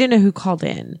 They didn't know who called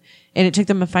in. And it took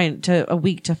them a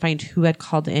week to find who had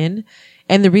called in.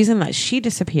 And the reason that she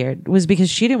disappeared was because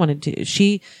she didn't want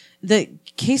to the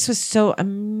case was so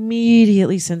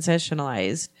immediately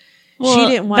sensationalized. She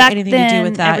didn't want back anything then, to do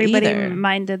with that everybody either.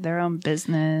 minded their own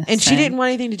business. And she didn't want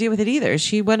anything to do with it either.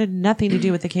 She wanted nothing to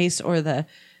do with the case or the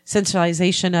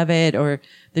sensationalization of it or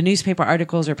the newspaper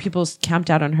articles or people camped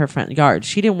out on her front yard.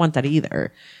 She didn't want that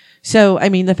either. So, I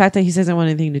mean, the fact that he doesn't want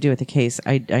anything to do with the case,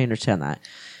 I understand that.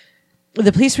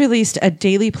 The police released a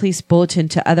daily police bulletin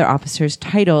to other officers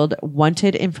titled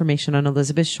Wanted Information on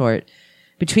Elizabeth Short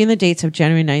between the dates of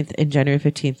January 9th and January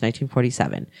 15th,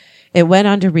 1947. It went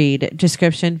on to read,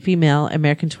 description, female,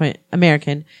 American,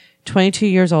 22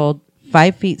 years old,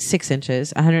 5 feet 6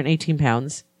 inches, 118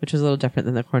 pounds, which was a little different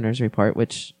than the coroner's report,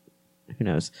 which, who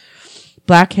knows.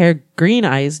 Black hair, green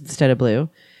eyes instead of blue.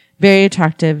 Very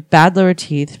attractive, bad lower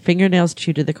teeth, fingernails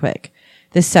chewed to the quick.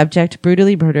 The subject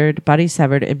brutally murdered, body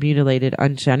severed, and mutilated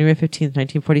on January 15th,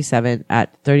 1947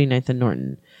 at 39th and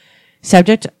Norton.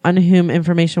 Subject on whom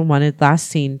information wanted last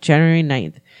seen January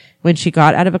 9th when she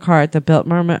got out of a car at the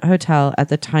Biltmore Hotel. At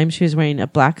the time she was wearing a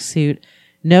black suit,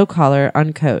 no collar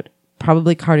on coat,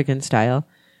 probably cardigan style,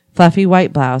 fluffy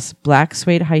white blouse, black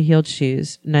suede high-heeled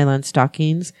shoes, nylon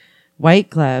stockings, white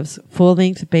gloves,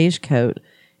 full-length beige coat,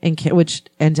 and which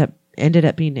ended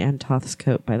up being Ann Toth's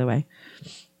coat, by the way.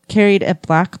 Carried a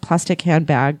black plastic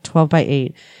handbag, 12 by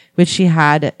 8, which she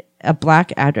had a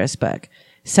black address book.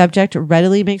 Subject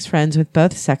readily makes friends with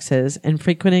both sexes and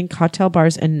frequenting cocktail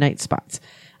bars and night spots.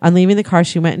 On leaving the car,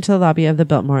 she went into the lobby of the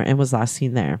Biltmore and was last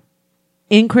seen there.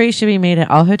 Inquiries should be made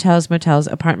at all hotels, motels,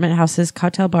 apartment houses,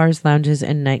 cocktail bars, lounges,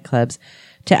 and nightclubs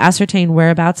to ascertain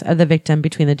whereabouts of the victim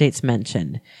between the dates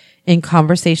mentioned. In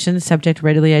conversation, subject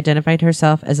readily identified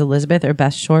herself as Elizabeth or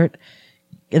Beth Short,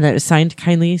 and that was signed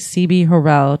kindly C.B.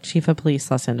 Horrell, Chief of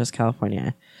Police, Los Angeles,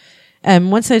 California.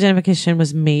 Once the identification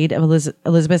was made of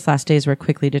Elizabeth's last days were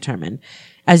quickly determined.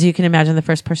 As you can imagine, the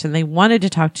first person they wanted to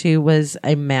talk to was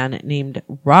a man named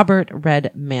Robert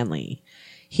Red Manley.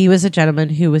 He was a gentleman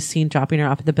who was seen dropping her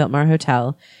off at the Biltmore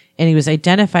Hotel, and he was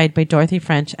identified by Dorothy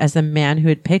French as the man who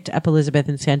had picked up Elizabeth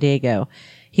in San Diego.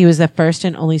 He was the first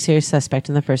and only serious suspect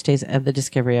in the first days of the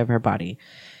discovery of her body.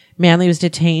 Manley was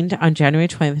detained on January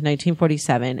 20th,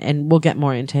 1947, and we'll get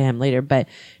more into him later, but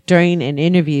during an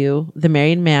interview, the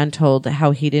married man told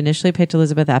how he'd initially picked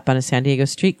Elizabeth up on a San Diego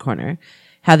street corner,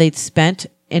 how they'd spent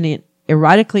an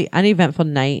erotically uneventful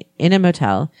night in a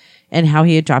motel, and how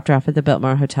he had dropped her off at the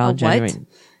Biltmore Hotel in January.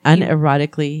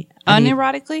 Erotically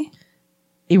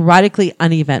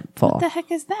uneventful. What the heck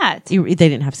is that? They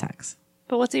didn't have sex.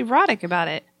 But what's erotic about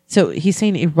it? So he's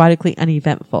saying erotically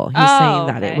uneventful. He's saying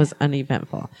that okay. it was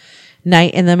uneventful.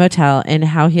 Night in the motel and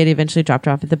how he had eventually dropped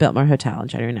her off at the Biltmore Hotel on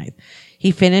January 9th.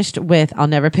 He finished with, I'll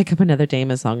never pick up another dame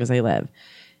as long as I live.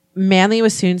 Manley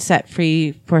was soon set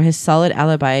free for his solid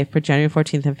alibi for January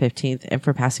 14th and 15th and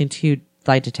for passing 2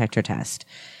 lie detector tests.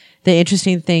 The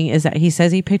interesting thing is that he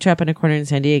says he picked her up in a corner in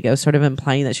San Diego, sort of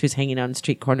implying that she was hanging out on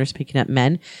street corners picking up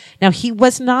men. Now, he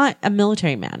was not a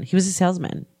military man. He was a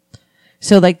salesman.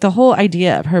 So, like, the whole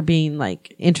idea of her being,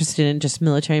 like, interested in just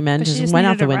military men just went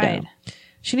out the window. Ride.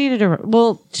 She needed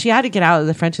she had to get out of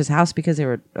the French's house because they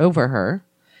were over her.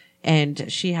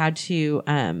 And she had to,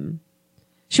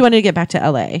 she wanted to get back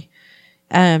to LA.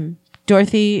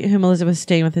 Dorothy, whom Elizabeth was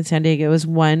staying with in San Diego, was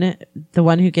the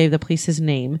one who gave the police his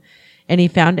name. and he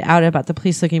found out about the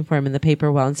police looking for him in the paper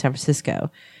while in San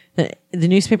Francisco. The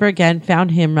newspaper again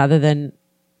found him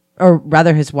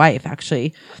rather his wife,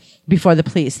 actually, before the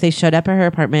police. They showed up at her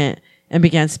apartment and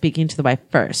began speaking to the wife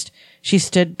first. She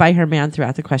stood by her man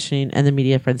throughout the questioning and the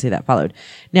media frenzy that followed.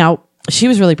 Now, she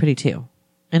was really pretty too.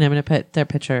 And I'm going to put their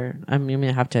picture. I'm going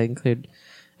to have to include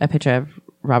a picture of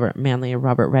Robert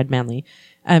Red Manley.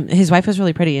 His wife was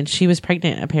really pretty, and she was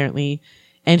pregnant apparently.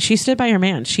 And she stood by her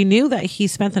man. She knew that he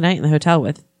spent the night in the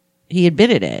hotel he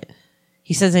admitted it.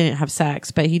 He says they didn't have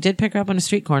sex, but he did pick her up on a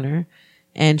street corner,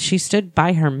 and she stood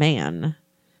by her man.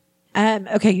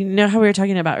 Okay, you know how we were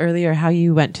talking about earlier how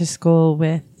you went to school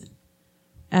with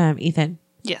Ethan?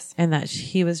 Yes. And that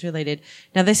he was related.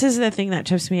 Now, this is the thing that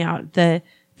trips me out. The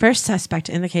first suspect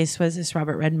in the case was this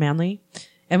Robert Red Manley,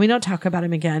 and we don't talk about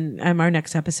him again. Our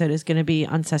next episode is going to be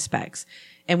on suspects,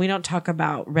 and we don't talk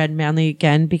about Red Manley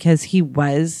again because he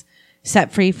was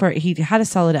set free he had a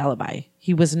solid alibi.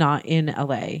 He was not in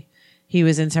LA. He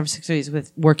was in San Francisco. He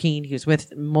was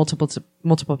with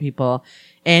multiple people,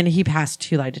 and he passed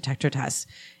 2 lie detector tests.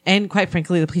 And quite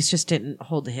frankly, the police just didn't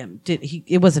hold him.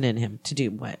 It wasn't in him to do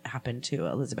what happened to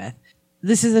Elizabeth.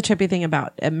 This is the trippy thing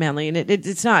about Manley, and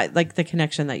it's not like the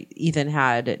connection that Ethan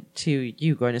had to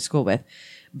you going to school with.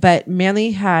 But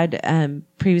Manley had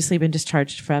previously been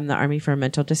discharged from the Army for a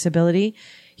mental disability.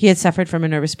 He had suffered from a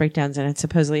nervous breakdowns and had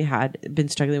supposedly had been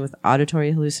struggling with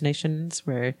auditory hallucinations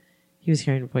where he was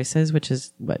hearing voices, which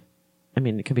is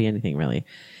it could be anything really.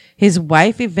 His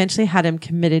wife eventually had him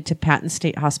committed to Patton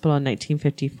State Hospital in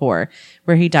 1954,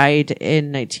 where he died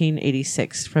in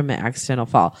 1986 from an accidental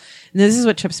fall. And this is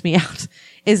what trips me out,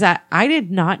 is that I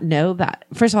did not know that,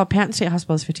 first of all, Patton State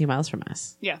Hospital is 15 miles from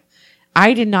us. Yeah.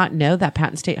 I did not know that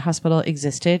Patton State Hospital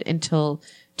existed until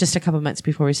just a couple months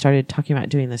before we started talking about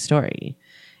doing this story.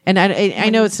 And I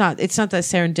know it's not the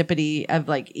serendipity of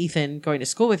like Ethan going to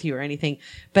school with you or anything,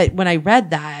 but when I read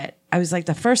that, I was like,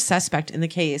 the first suspect in the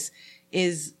case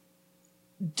was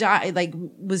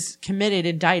committed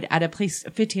and died at a place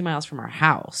 15 miles from our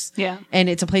house. Yeah. And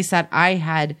it's a place that I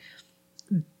had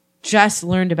just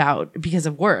learned about because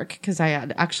of work, because I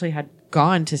had actually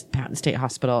gone to Patton State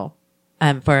Hospital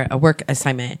for a work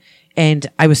assignment, and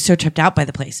I was so tripped out by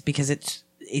the place because it's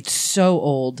so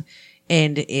old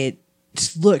and it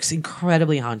looks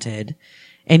incredibly haunted,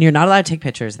 and you're not allowed to take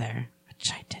pictures there, which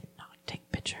I did not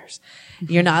take pictures.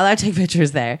 You're not allowed to take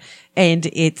pictures there, and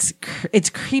it's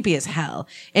creepy as hell.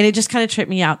 And it just kind of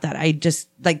tripped me out that I just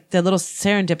like the little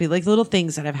serendipity, like little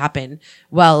things that have happened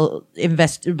while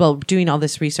doing all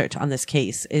this research on this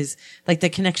case is like the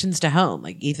connections to home,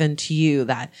 like Ethan to you,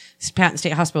 that Patton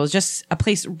State Hospital is just a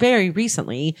place very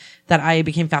recently that I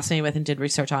became fascinated with and did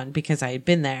research on because I had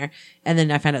been there. And then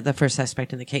I found out the first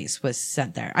suspect in the case was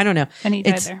sent there. I don't know. And he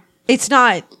died there. It's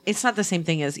not the same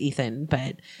thing as Ethan,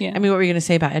 but yeah. I mean, what were you going to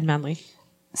say about Ed Manley?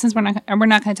 Since we're not going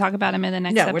to talk about him in the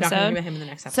next episode. No, we're not going to talk about him in the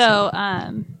next episode.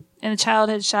 So, in the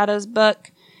Childhood Shadows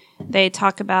book, they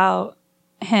talk about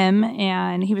him,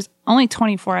 and he was only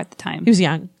 24 at the time. He was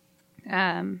young.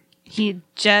 He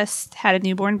just had a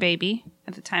newborn baby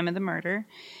at the time of the murder.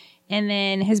 And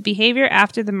then his behavior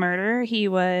after the murder, he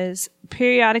was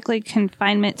periodically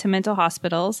confinement to mental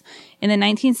hospitals. In the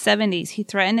 1970s, he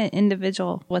threatened an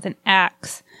individual with an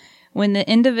axe when the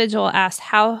individual asked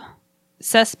how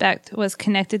suspect was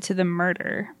connected to the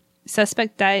murder.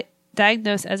 Suspect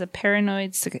diagnosed as a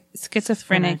paranoid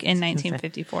schizophrenic in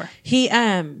 1954. He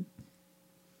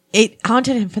it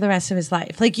haunted him for the rest of his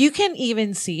life. Like you can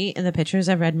even see in the pictures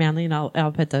of Red Manley, and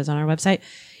I'll put those on our website.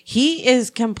 He is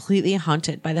completely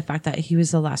haunted by the fact that he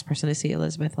was the last person to see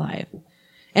Elizabeth alive.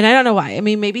 And I don't know why. I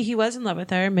mean, maybe he was in love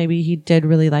with her. Maybe he did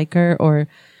really like her, or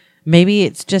maybe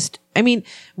it's just, I mean,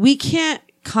 we can't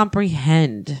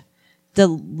comprehend the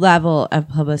level of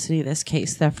publicity of this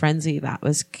case, the frenzy that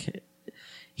was,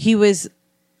 he was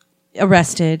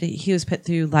arrested. He was put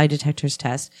through lie detectors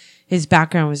test. His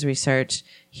background was researched.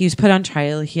 He was put on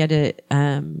trial. He had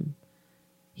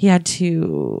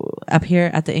to appear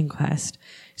at the inquest.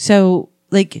 So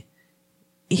like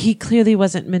he clearly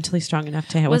wasn't mentally strong enough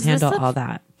to handle all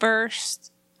that.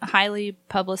 First highly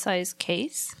publicized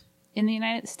case in the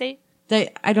United States?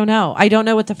 I don't know. I don't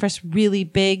know what the first really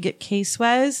big case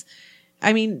was.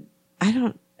 I mean,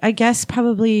 I guess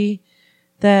probably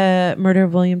the murder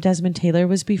of William Desmond Taylor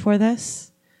was before this.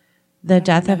 The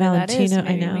death of Valentino.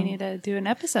 I know. We need to do an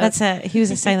episode. He was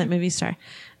a silent movie star.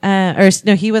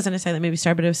 No, he wasn't a silent movie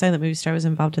star, but a silent movie star was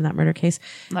involved in that murder case.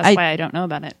 That's why I don't know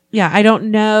about it. Yeah, I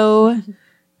don't know.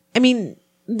 I mean,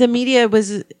 the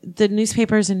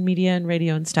newspapers and media and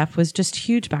radio and stuff was just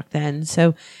huge back then.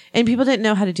 So, and people didn't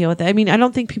know how to deal with it. I mean, I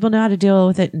don't think people know how to deal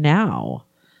with it now.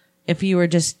 if you were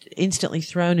just instantly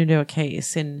thrown into a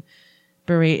case and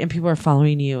berate, and people are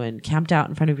following you and camped out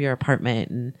in front of your apartment.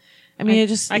 And I mean,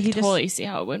 I can totally see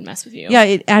how it would mess with you. Yeah,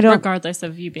 I don't. Regardless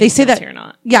of you being they say guilty that, or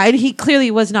not. Yeah, and he clearly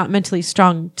was not mentally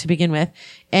strong to begin with,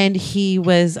 and he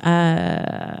was.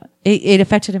 It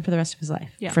affected him for the rest of his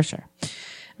life, for sure.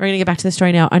 We're going to get back to the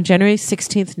story now. On January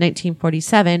 16th,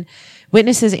 1947,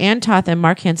 witnesses Ann Toth and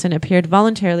Mark Hansen appeared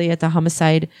voluntarily at the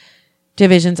Homicide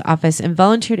Division's office and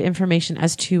volunteered information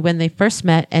as to when they first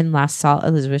met and last saw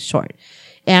Elizabeth Short.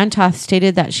 Ann Toth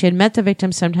stated that she had met the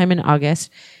victim sometime in August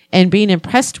and, being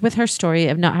impressed with her story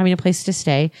of not having a place to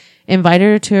stay, invited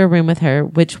her to a room with her,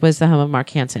 which was the home of Mark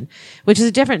Hansen, which is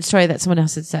a different story that someone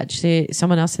else had said.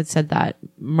 Someone else had said that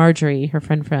Marjorie, her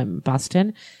friend from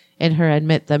Boston, and her had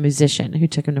met the musician who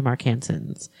took him to Mark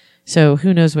Hansen's. So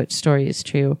who knows which story is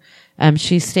true.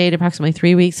 She stayed approximately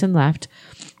 3 weeks and left,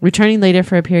 returning later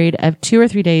for a period of 2 or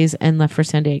 3 days and left for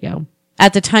San Diego.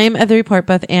 At the time of the report,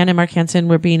 both Ann and Mark Hansen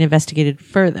were being investigated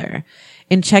further.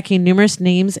 In checking numerous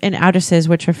names and addresses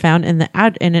which were found in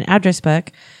in an address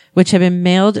book, which had been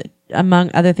mailed,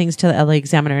 among other things, to the LA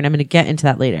Examiner, and I'm going to get into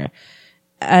that later.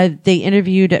 They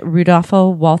interviewed Rudolfo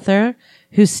Walther,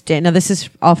 now this is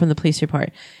all from the police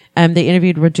report. They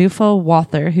interviewed Rodolfo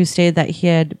Walther, who stated that he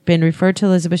had been referred to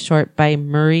Elizabeth Short by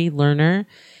Murray Lerner,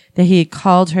 that he had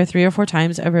called her 3 or 4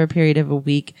 times over a period of a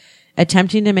week,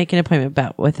 attempting to make an appointment,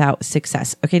 but without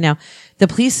success. Okay, now the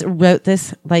police wrote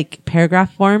this like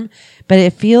paragraph form, but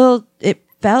it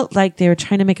felt like they were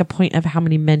trying to make a point of how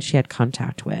many men she had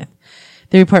contact with.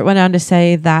 The report went on to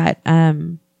say that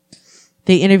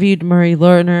they interviewed Murray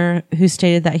Lerner, who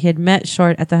stated that he had met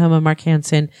Short at the home of Mark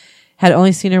Hansen, had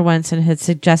only seen her once, and had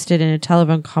suggested in a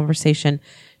telephone conversation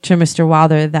to Mr.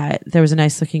 Wilder that there was a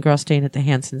nice-looking girl staying at the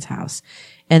Hansens' house,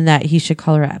 and that he should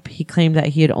call her up. He claimed that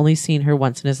he had only seen her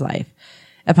once in his life.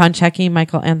 Upon checking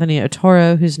Michael Anthony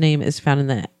Otoro, whose name is found in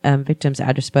the victim's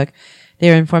address book,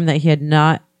 they were informed that he had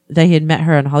met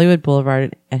her on Hollywood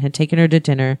Boulevard and had taken her to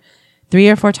dinner 3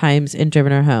 or 4 times and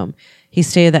driven her home. He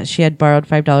stated that she had borrowed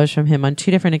 $5 from him on 2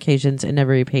 different occasions and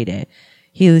never repaid it.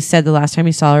 He said the last time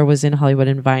he saw her was in Hollywood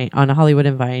and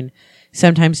Vine,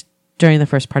 sometimes during the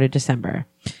first part of December.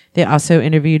 They also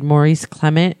interviewed Maurice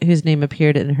Clement, whose name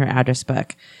appeared in her address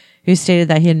book, who stated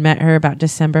that he had met her about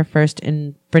December 1st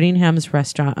in Brittingham's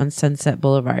restaurant on Sunset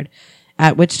Boulevard,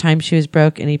 at which time she was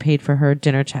broke and he paid for her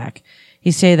dinner check.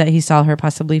 He stated that he saw her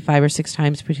possibly 5 or 6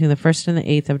 times between the 1st and the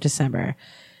 8th of December.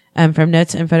 From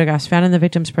notes and photographs found in the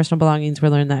victim's personal belongings, we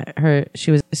learned that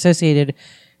she was associated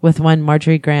with one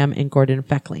Marjorie Graham and Gordon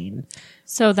Feckling.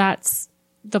 So that's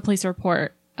the police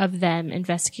report of them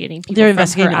investigating people. They're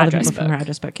investigating from all the people from her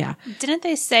address book, yeah. Didn't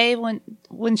they say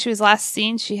when she was last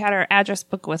seen, she had her address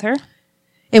book with her?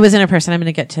 It was in her purse, and I'm going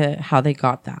to get to how they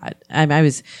got that.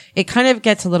 It kind of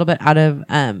gets a little bit out of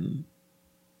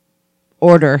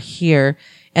order here,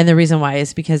 and the reason why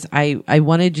is because I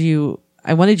wanted you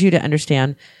to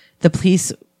understand the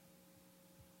police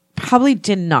probably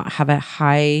did not have a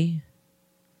high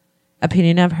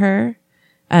opinion of her.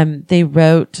 They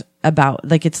wrote about,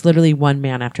 like, it's literally one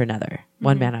man after another.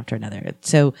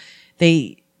 So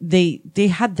they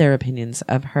had their opinions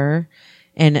of her,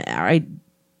 and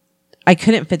I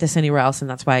couldn't fit this anywhere else, and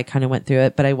that's why I kind of went through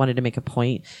it, but I wanted to make a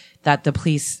point that the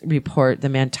police report, the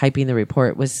man typing the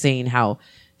report, was saying how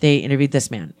they interviewed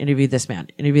this man,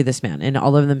 and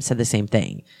all of them said the same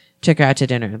thing. Took her out to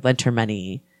dinner, lent her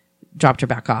money, dropped her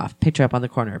back off, picked her up on the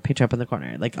corner.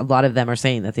 Like, a lot of them are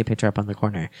saying that they picked her up on the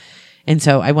corner. And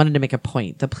so I wanted to make a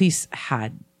point. The police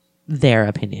had their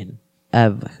opinion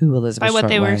of who Elizabeth Short was. By what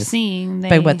they were seeing.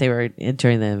 By what they were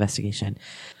during the investigation.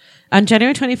 On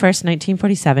January 21st,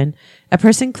 1947, a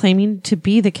person claiming to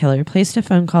be the killer placed a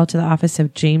phone call to the office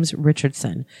of James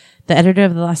Richardson, the editor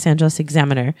of the Los Angeles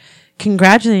Examiner,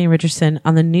 congratulating Richardson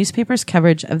on the newspaper's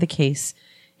coverage of the case,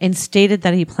 and stated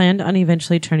that he planned on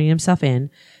eventually turning himself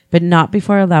in, but not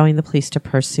before allowing the police to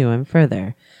pursue him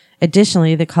further.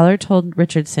 Additionally, the caller told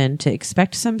Richardson to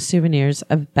expect some souvenirs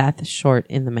of Beth Short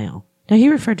in the mail. Now, he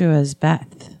referred to her as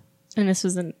Beth. And this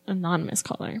was an anonymous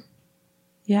caller.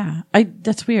 Yeah,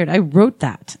 that's weird. I wrote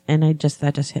that, and that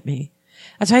just hit me.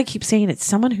 That's why I keep saying it's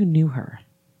someone who knew her.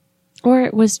 Or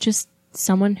it was just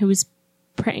someone who was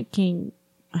pranking.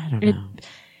 I don't know.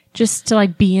 Just to,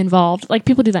 like, be involved. Like,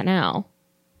 people do that now.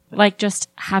 Like, just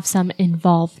have some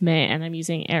involvement, and I'm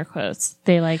using air quotes.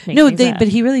 They, like, make but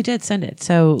he really did send it.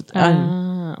 So,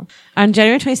 on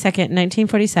January 22nd,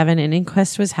 1947, an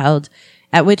inquest was held,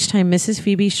 at which time Mrs.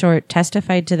 Phoebe Short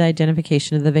testified to the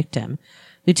identification of the victim.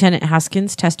 Lieutenant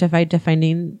Haskins testified to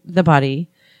finding the body.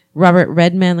 Robert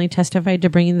Red Manley testified to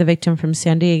bringing the victim from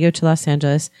San Diego to Los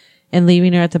Angeles, and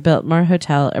leaving her at the Biltmore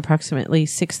Hotel approximately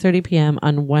 6:30 p.m.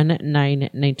 on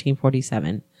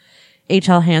 1/9/1947.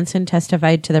 H.L. Hansen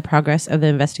testified to the progress of the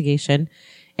investigation,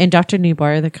 and Dr.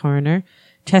 Neubauer, the coroner,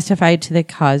 testified to the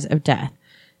cause of death.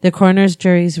 The coroner's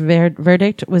jury's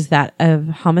verdict was that of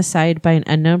homicide by an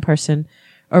unknown person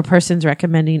or persons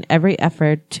recommending every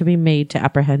effort to be made to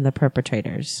apprehend the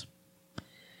perpetrators.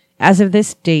 As of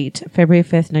this date, February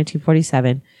 5th,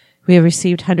 1947, we have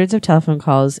received hundreds of telephone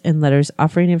calls and letters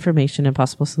offering information and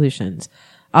possible solutions,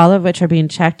 all of which are being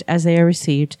checked as they are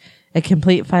received. A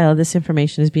complete file of this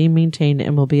information is being maintained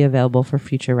and will be available for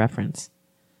future reference.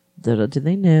 Little did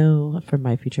they know, for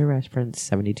my future reference,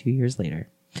 72 years later.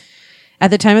 At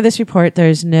the time of this report, there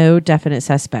is no definite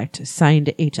suspect,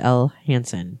 signed H.L.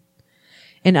 Hansen.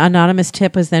 An anonymous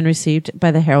tip was then received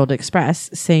by the Herald Express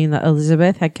saying that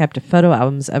Elizabeth had kept photo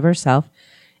albums of herself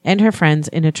and her friends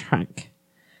in a trunk.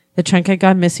 The trunk had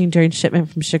gone missing during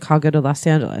shipment from Chicago to Los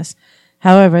Angeles.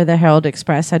 However, the Herald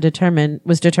Express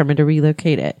was determined to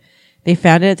relocate it. They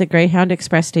found it at the Greyhound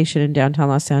Express station in downtown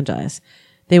Los Angeles.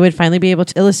 They would finally be able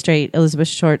to illustrate Elizabeth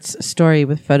Short's story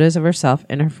with photos of herself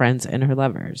and her friends and her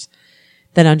lovers.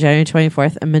 Then on January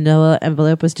 24th, a manila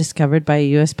envelope was discovered by a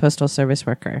U.S. Postal Service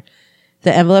worker.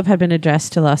 The envelope had been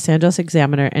addressed to Los Angeles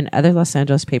Examiner and other Los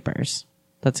Angeles papers.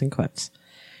 That's in quotes.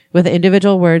 With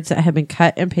individual words that had been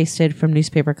cut and pasted from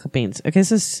newspaper clippings. Okay,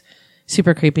 this is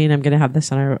super creepy, and I'm going to have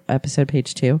this on our episode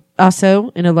page too. Also,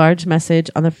 in a large message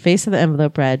on the face of the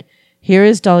envelope read, "Here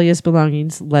is Dahlia's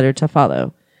belongings, letter to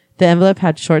follow." The envelope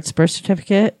had Short's birth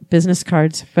certificate, business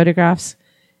cards, photographs,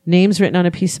 names written on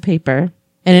a piece of paper,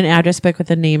 and an address book with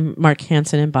the name Mark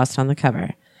Hansen embossed on the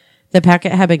cover. The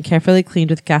packet had been carefully cleaned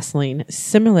with gasoline,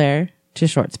 similar to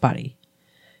Short's body.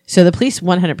 So the police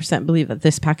 100% believe that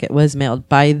this packet was mailed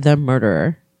by the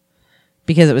murderer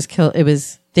because it was killed.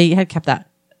 They had kept that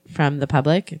from the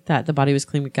public, that the body was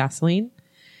cleaned with gasoline.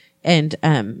 And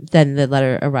then the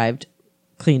letter arrived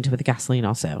cleaned with gasoline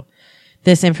also.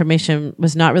 This information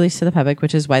was not released to the public,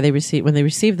 which is why when they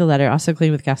received the letter also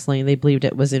cleaned with gasoline, they believed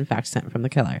it was in fact sent from the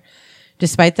killer.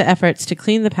 Despite the efforts to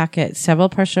clean the packet, several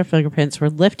partial fingerprints were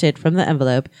lifted from the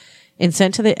envelope and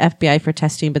sent to the FBI for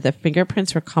testing, but the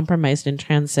fingerprints were compromised in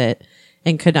transit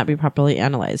and could not be properly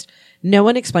analyzed. No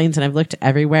one explains, and I've looked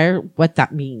everywhere, what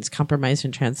that means, compromised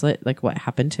in transit, like what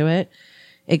happened to it.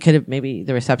 It could have maybe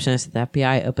the receptionist at the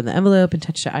FBI opened the envelope and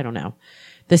touched it. I don't know.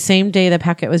 The same day the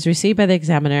packet was received by the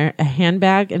Examiner, a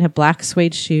handbag and a black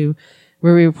suede shoe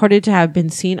were reported to have been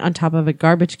seen on top of a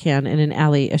garbage can in an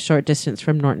alley a short distance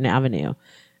from Norton Avenue,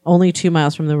 only 2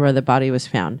 miles from where the body was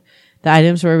found. The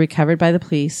items were recovered by the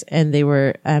police, and they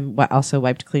were also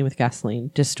wiped clean with gasoline,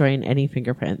 destroying any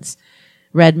fingerprints.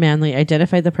 Red Manley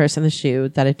identified the purse and the shoe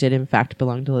that it did in fact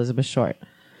belong to Elizabeth Short.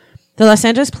 The Los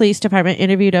Angeles Police Department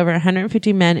interviewed over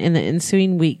 150 men in the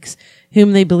ensuing weeks,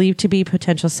 whom they believed to be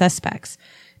potential suspects.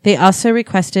 They also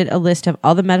requested a list of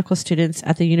all the medical students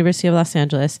at the University of Los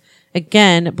Angeles,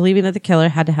 again, believing that the killer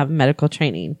had to have medical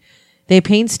training. They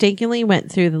painstakingly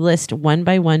went through the list one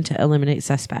by one to eliminate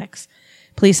suspects.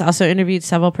 Police also interviewed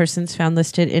several persons found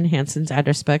listed in Hansen's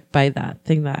address book by that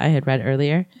thing that I had read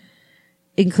earlier,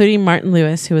 including Martin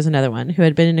Lewis, who was another one, who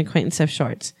had been an acquaintance of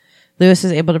Short's. Lewis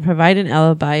was able to provide an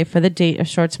alibi for the date of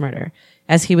Short's murder,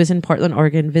 as he was in Portland,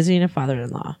 Oregon, visiting a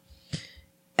father-in-law.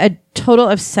 A total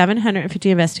of 750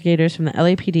 investigators from the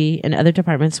LAPD and other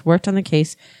departments worked on the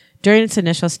case during its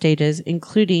initial stages,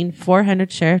 including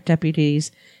 400 sheriff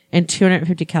deputies and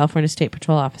 250 California State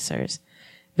Patrol officers.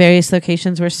 Various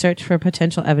locations were searched for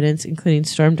potential evidence, including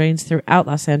storm drains throughout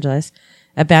Los Angeles,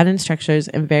 abandoned structures,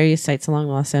 and various sites along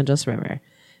the Los Angeles River.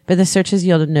 But the searches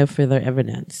yielded no further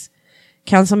evidence.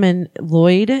 Councilman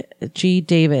Lloyd G.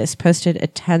 Davis posted a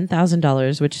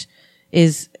 $10,000, which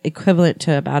is equivalent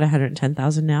to about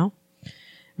 $110,000 now,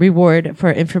 reward for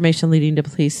information leading to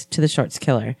police to the Short's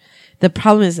killer. The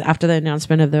problem is, after the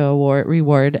announcement of the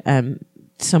reward,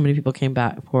 so many people came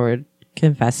back forward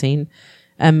confessing,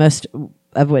 most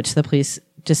of which the police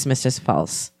dismissed as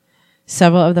false.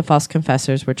 Several of the false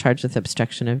confessors were charged with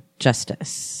obstruction of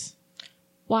justice.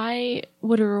 Why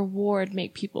would a reward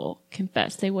make people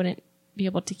confess? They wouldn't be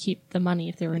able to keep the money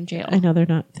if they were in jail. I know, they're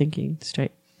not thinking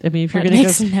straight. I mean, if you're That going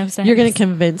makes no sense. you're going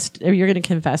to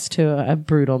confess to a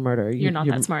brutal murder. You're not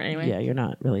that smart anyway. Yeah, you're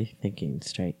not really thinking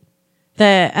straight.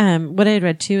 The what I had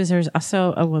read too is there's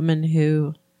also a woman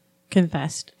who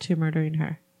confessed to murdering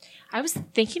her. I was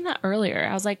thinking that earlier.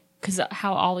 I was like, because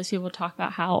how all these people talk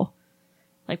about how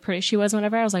like pretty she was,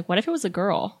 whenever I was like, what if it was a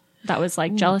girl that was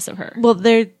like jealous of her? Well,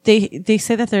 they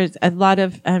say that there's a lot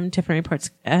of different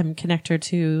reports connect her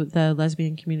to the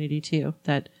lesbian community too.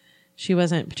 That she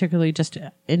wasn't particularly just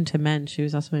into men. She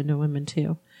was also into women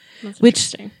too. That's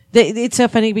Which interesting. it's so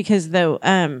funny because though,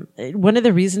 one of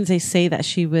the reasons they say that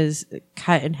she was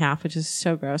cut in half, which is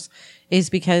so gross, is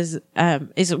because,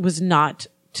 it was not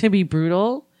to be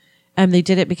brutal. They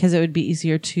did it because it would be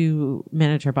easier to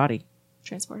manage her body.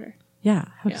 Transporter. Yeah.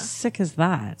 How Yeah. sick is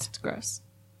that? It's gross.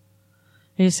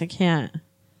 I can't.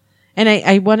 And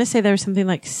I want to say there was something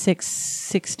like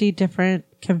 60 different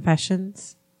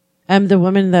confessions. The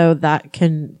woman that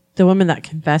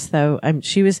confessed though,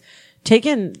 she was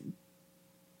taken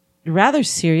rather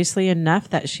seriously enough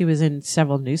that she was in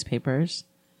several newspapers,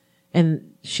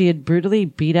 and she had brutally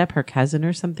beat up her cousin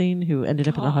or something who ended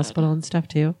up in the hospital and stuff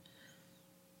too.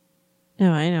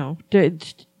 No, I know.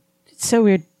 It's so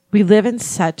weird. We live in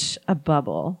such a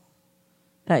bubble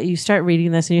that you start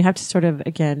reading this and you have to sort of,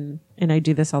 again, and I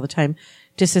do this all the time,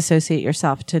 disassociate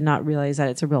yourself to not realize that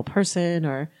it's a real person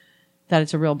or that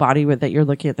it's a real body that you're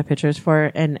looking at the pictures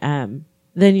for. And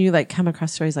then you like come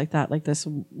across stories like that, like this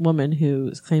woman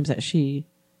who claims that she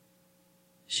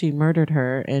murdered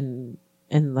her and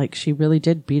like she really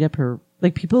did beat up her.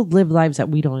 Like, people live lives that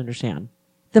we don't understand.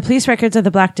 The police records of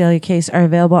the Black Dahlia case are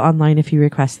available online if you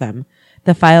request them.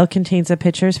 The file contains the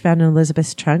pictures found in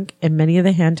Elizabeth's trunk and many of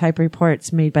the hand-typed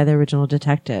reports made by the original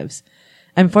detectives.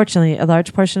 Unfortunately, a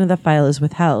large portion of the file is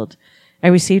withheld. I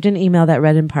received an email that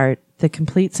read in part, the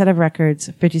complete set of records,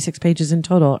 56 pages in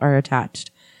total, are attached.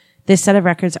 This set of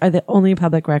records are the only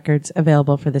public records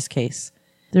available for this case.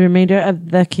 The remainder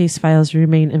of the case files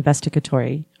remain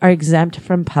investigatory, are exempt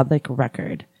from public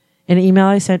record. An email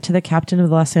I sent to the captain of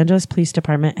the Los Angeles Police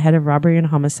Department, head of Robbery and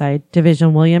Homicide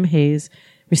Division, William Hayes,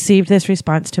 received this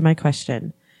response to my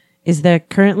question. Is there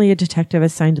currently a detective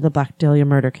assigned to the Black Dahlia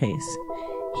murder case?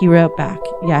 He wrote back,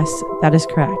 yes, that is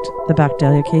correct. The Black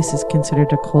Dahlia case is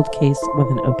considered a cold case with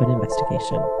an open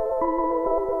investigation.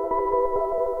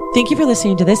 Thank you for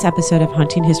listening to this episode of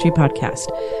Haunting History Podcast.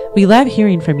 We love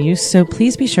hearing from you, so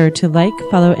please be sure to like,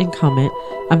 follow, and comment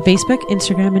on Facebook,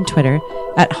 Instagram, and Twitter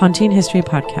at Haunting History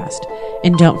Podcast.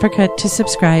 And don't forget to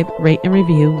subscribe, rate, and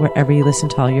review wherever you listen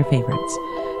to all your favorites.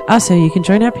 Also, you can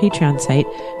join our Patreon site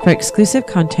for exclusive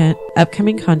content,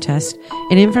 upcoming contests,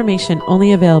 and information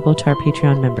only available to our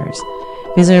Patreon members.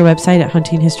 Visit our website at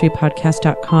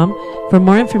huntinghistorypodcast.com for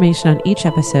more information on each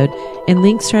episode and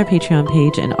links to our Patreon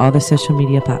page and all the social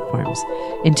media platforms.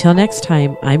 Until next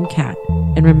time, I'm Kat,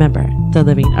 and remember, the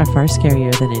living are far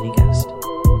scarier than any ghost.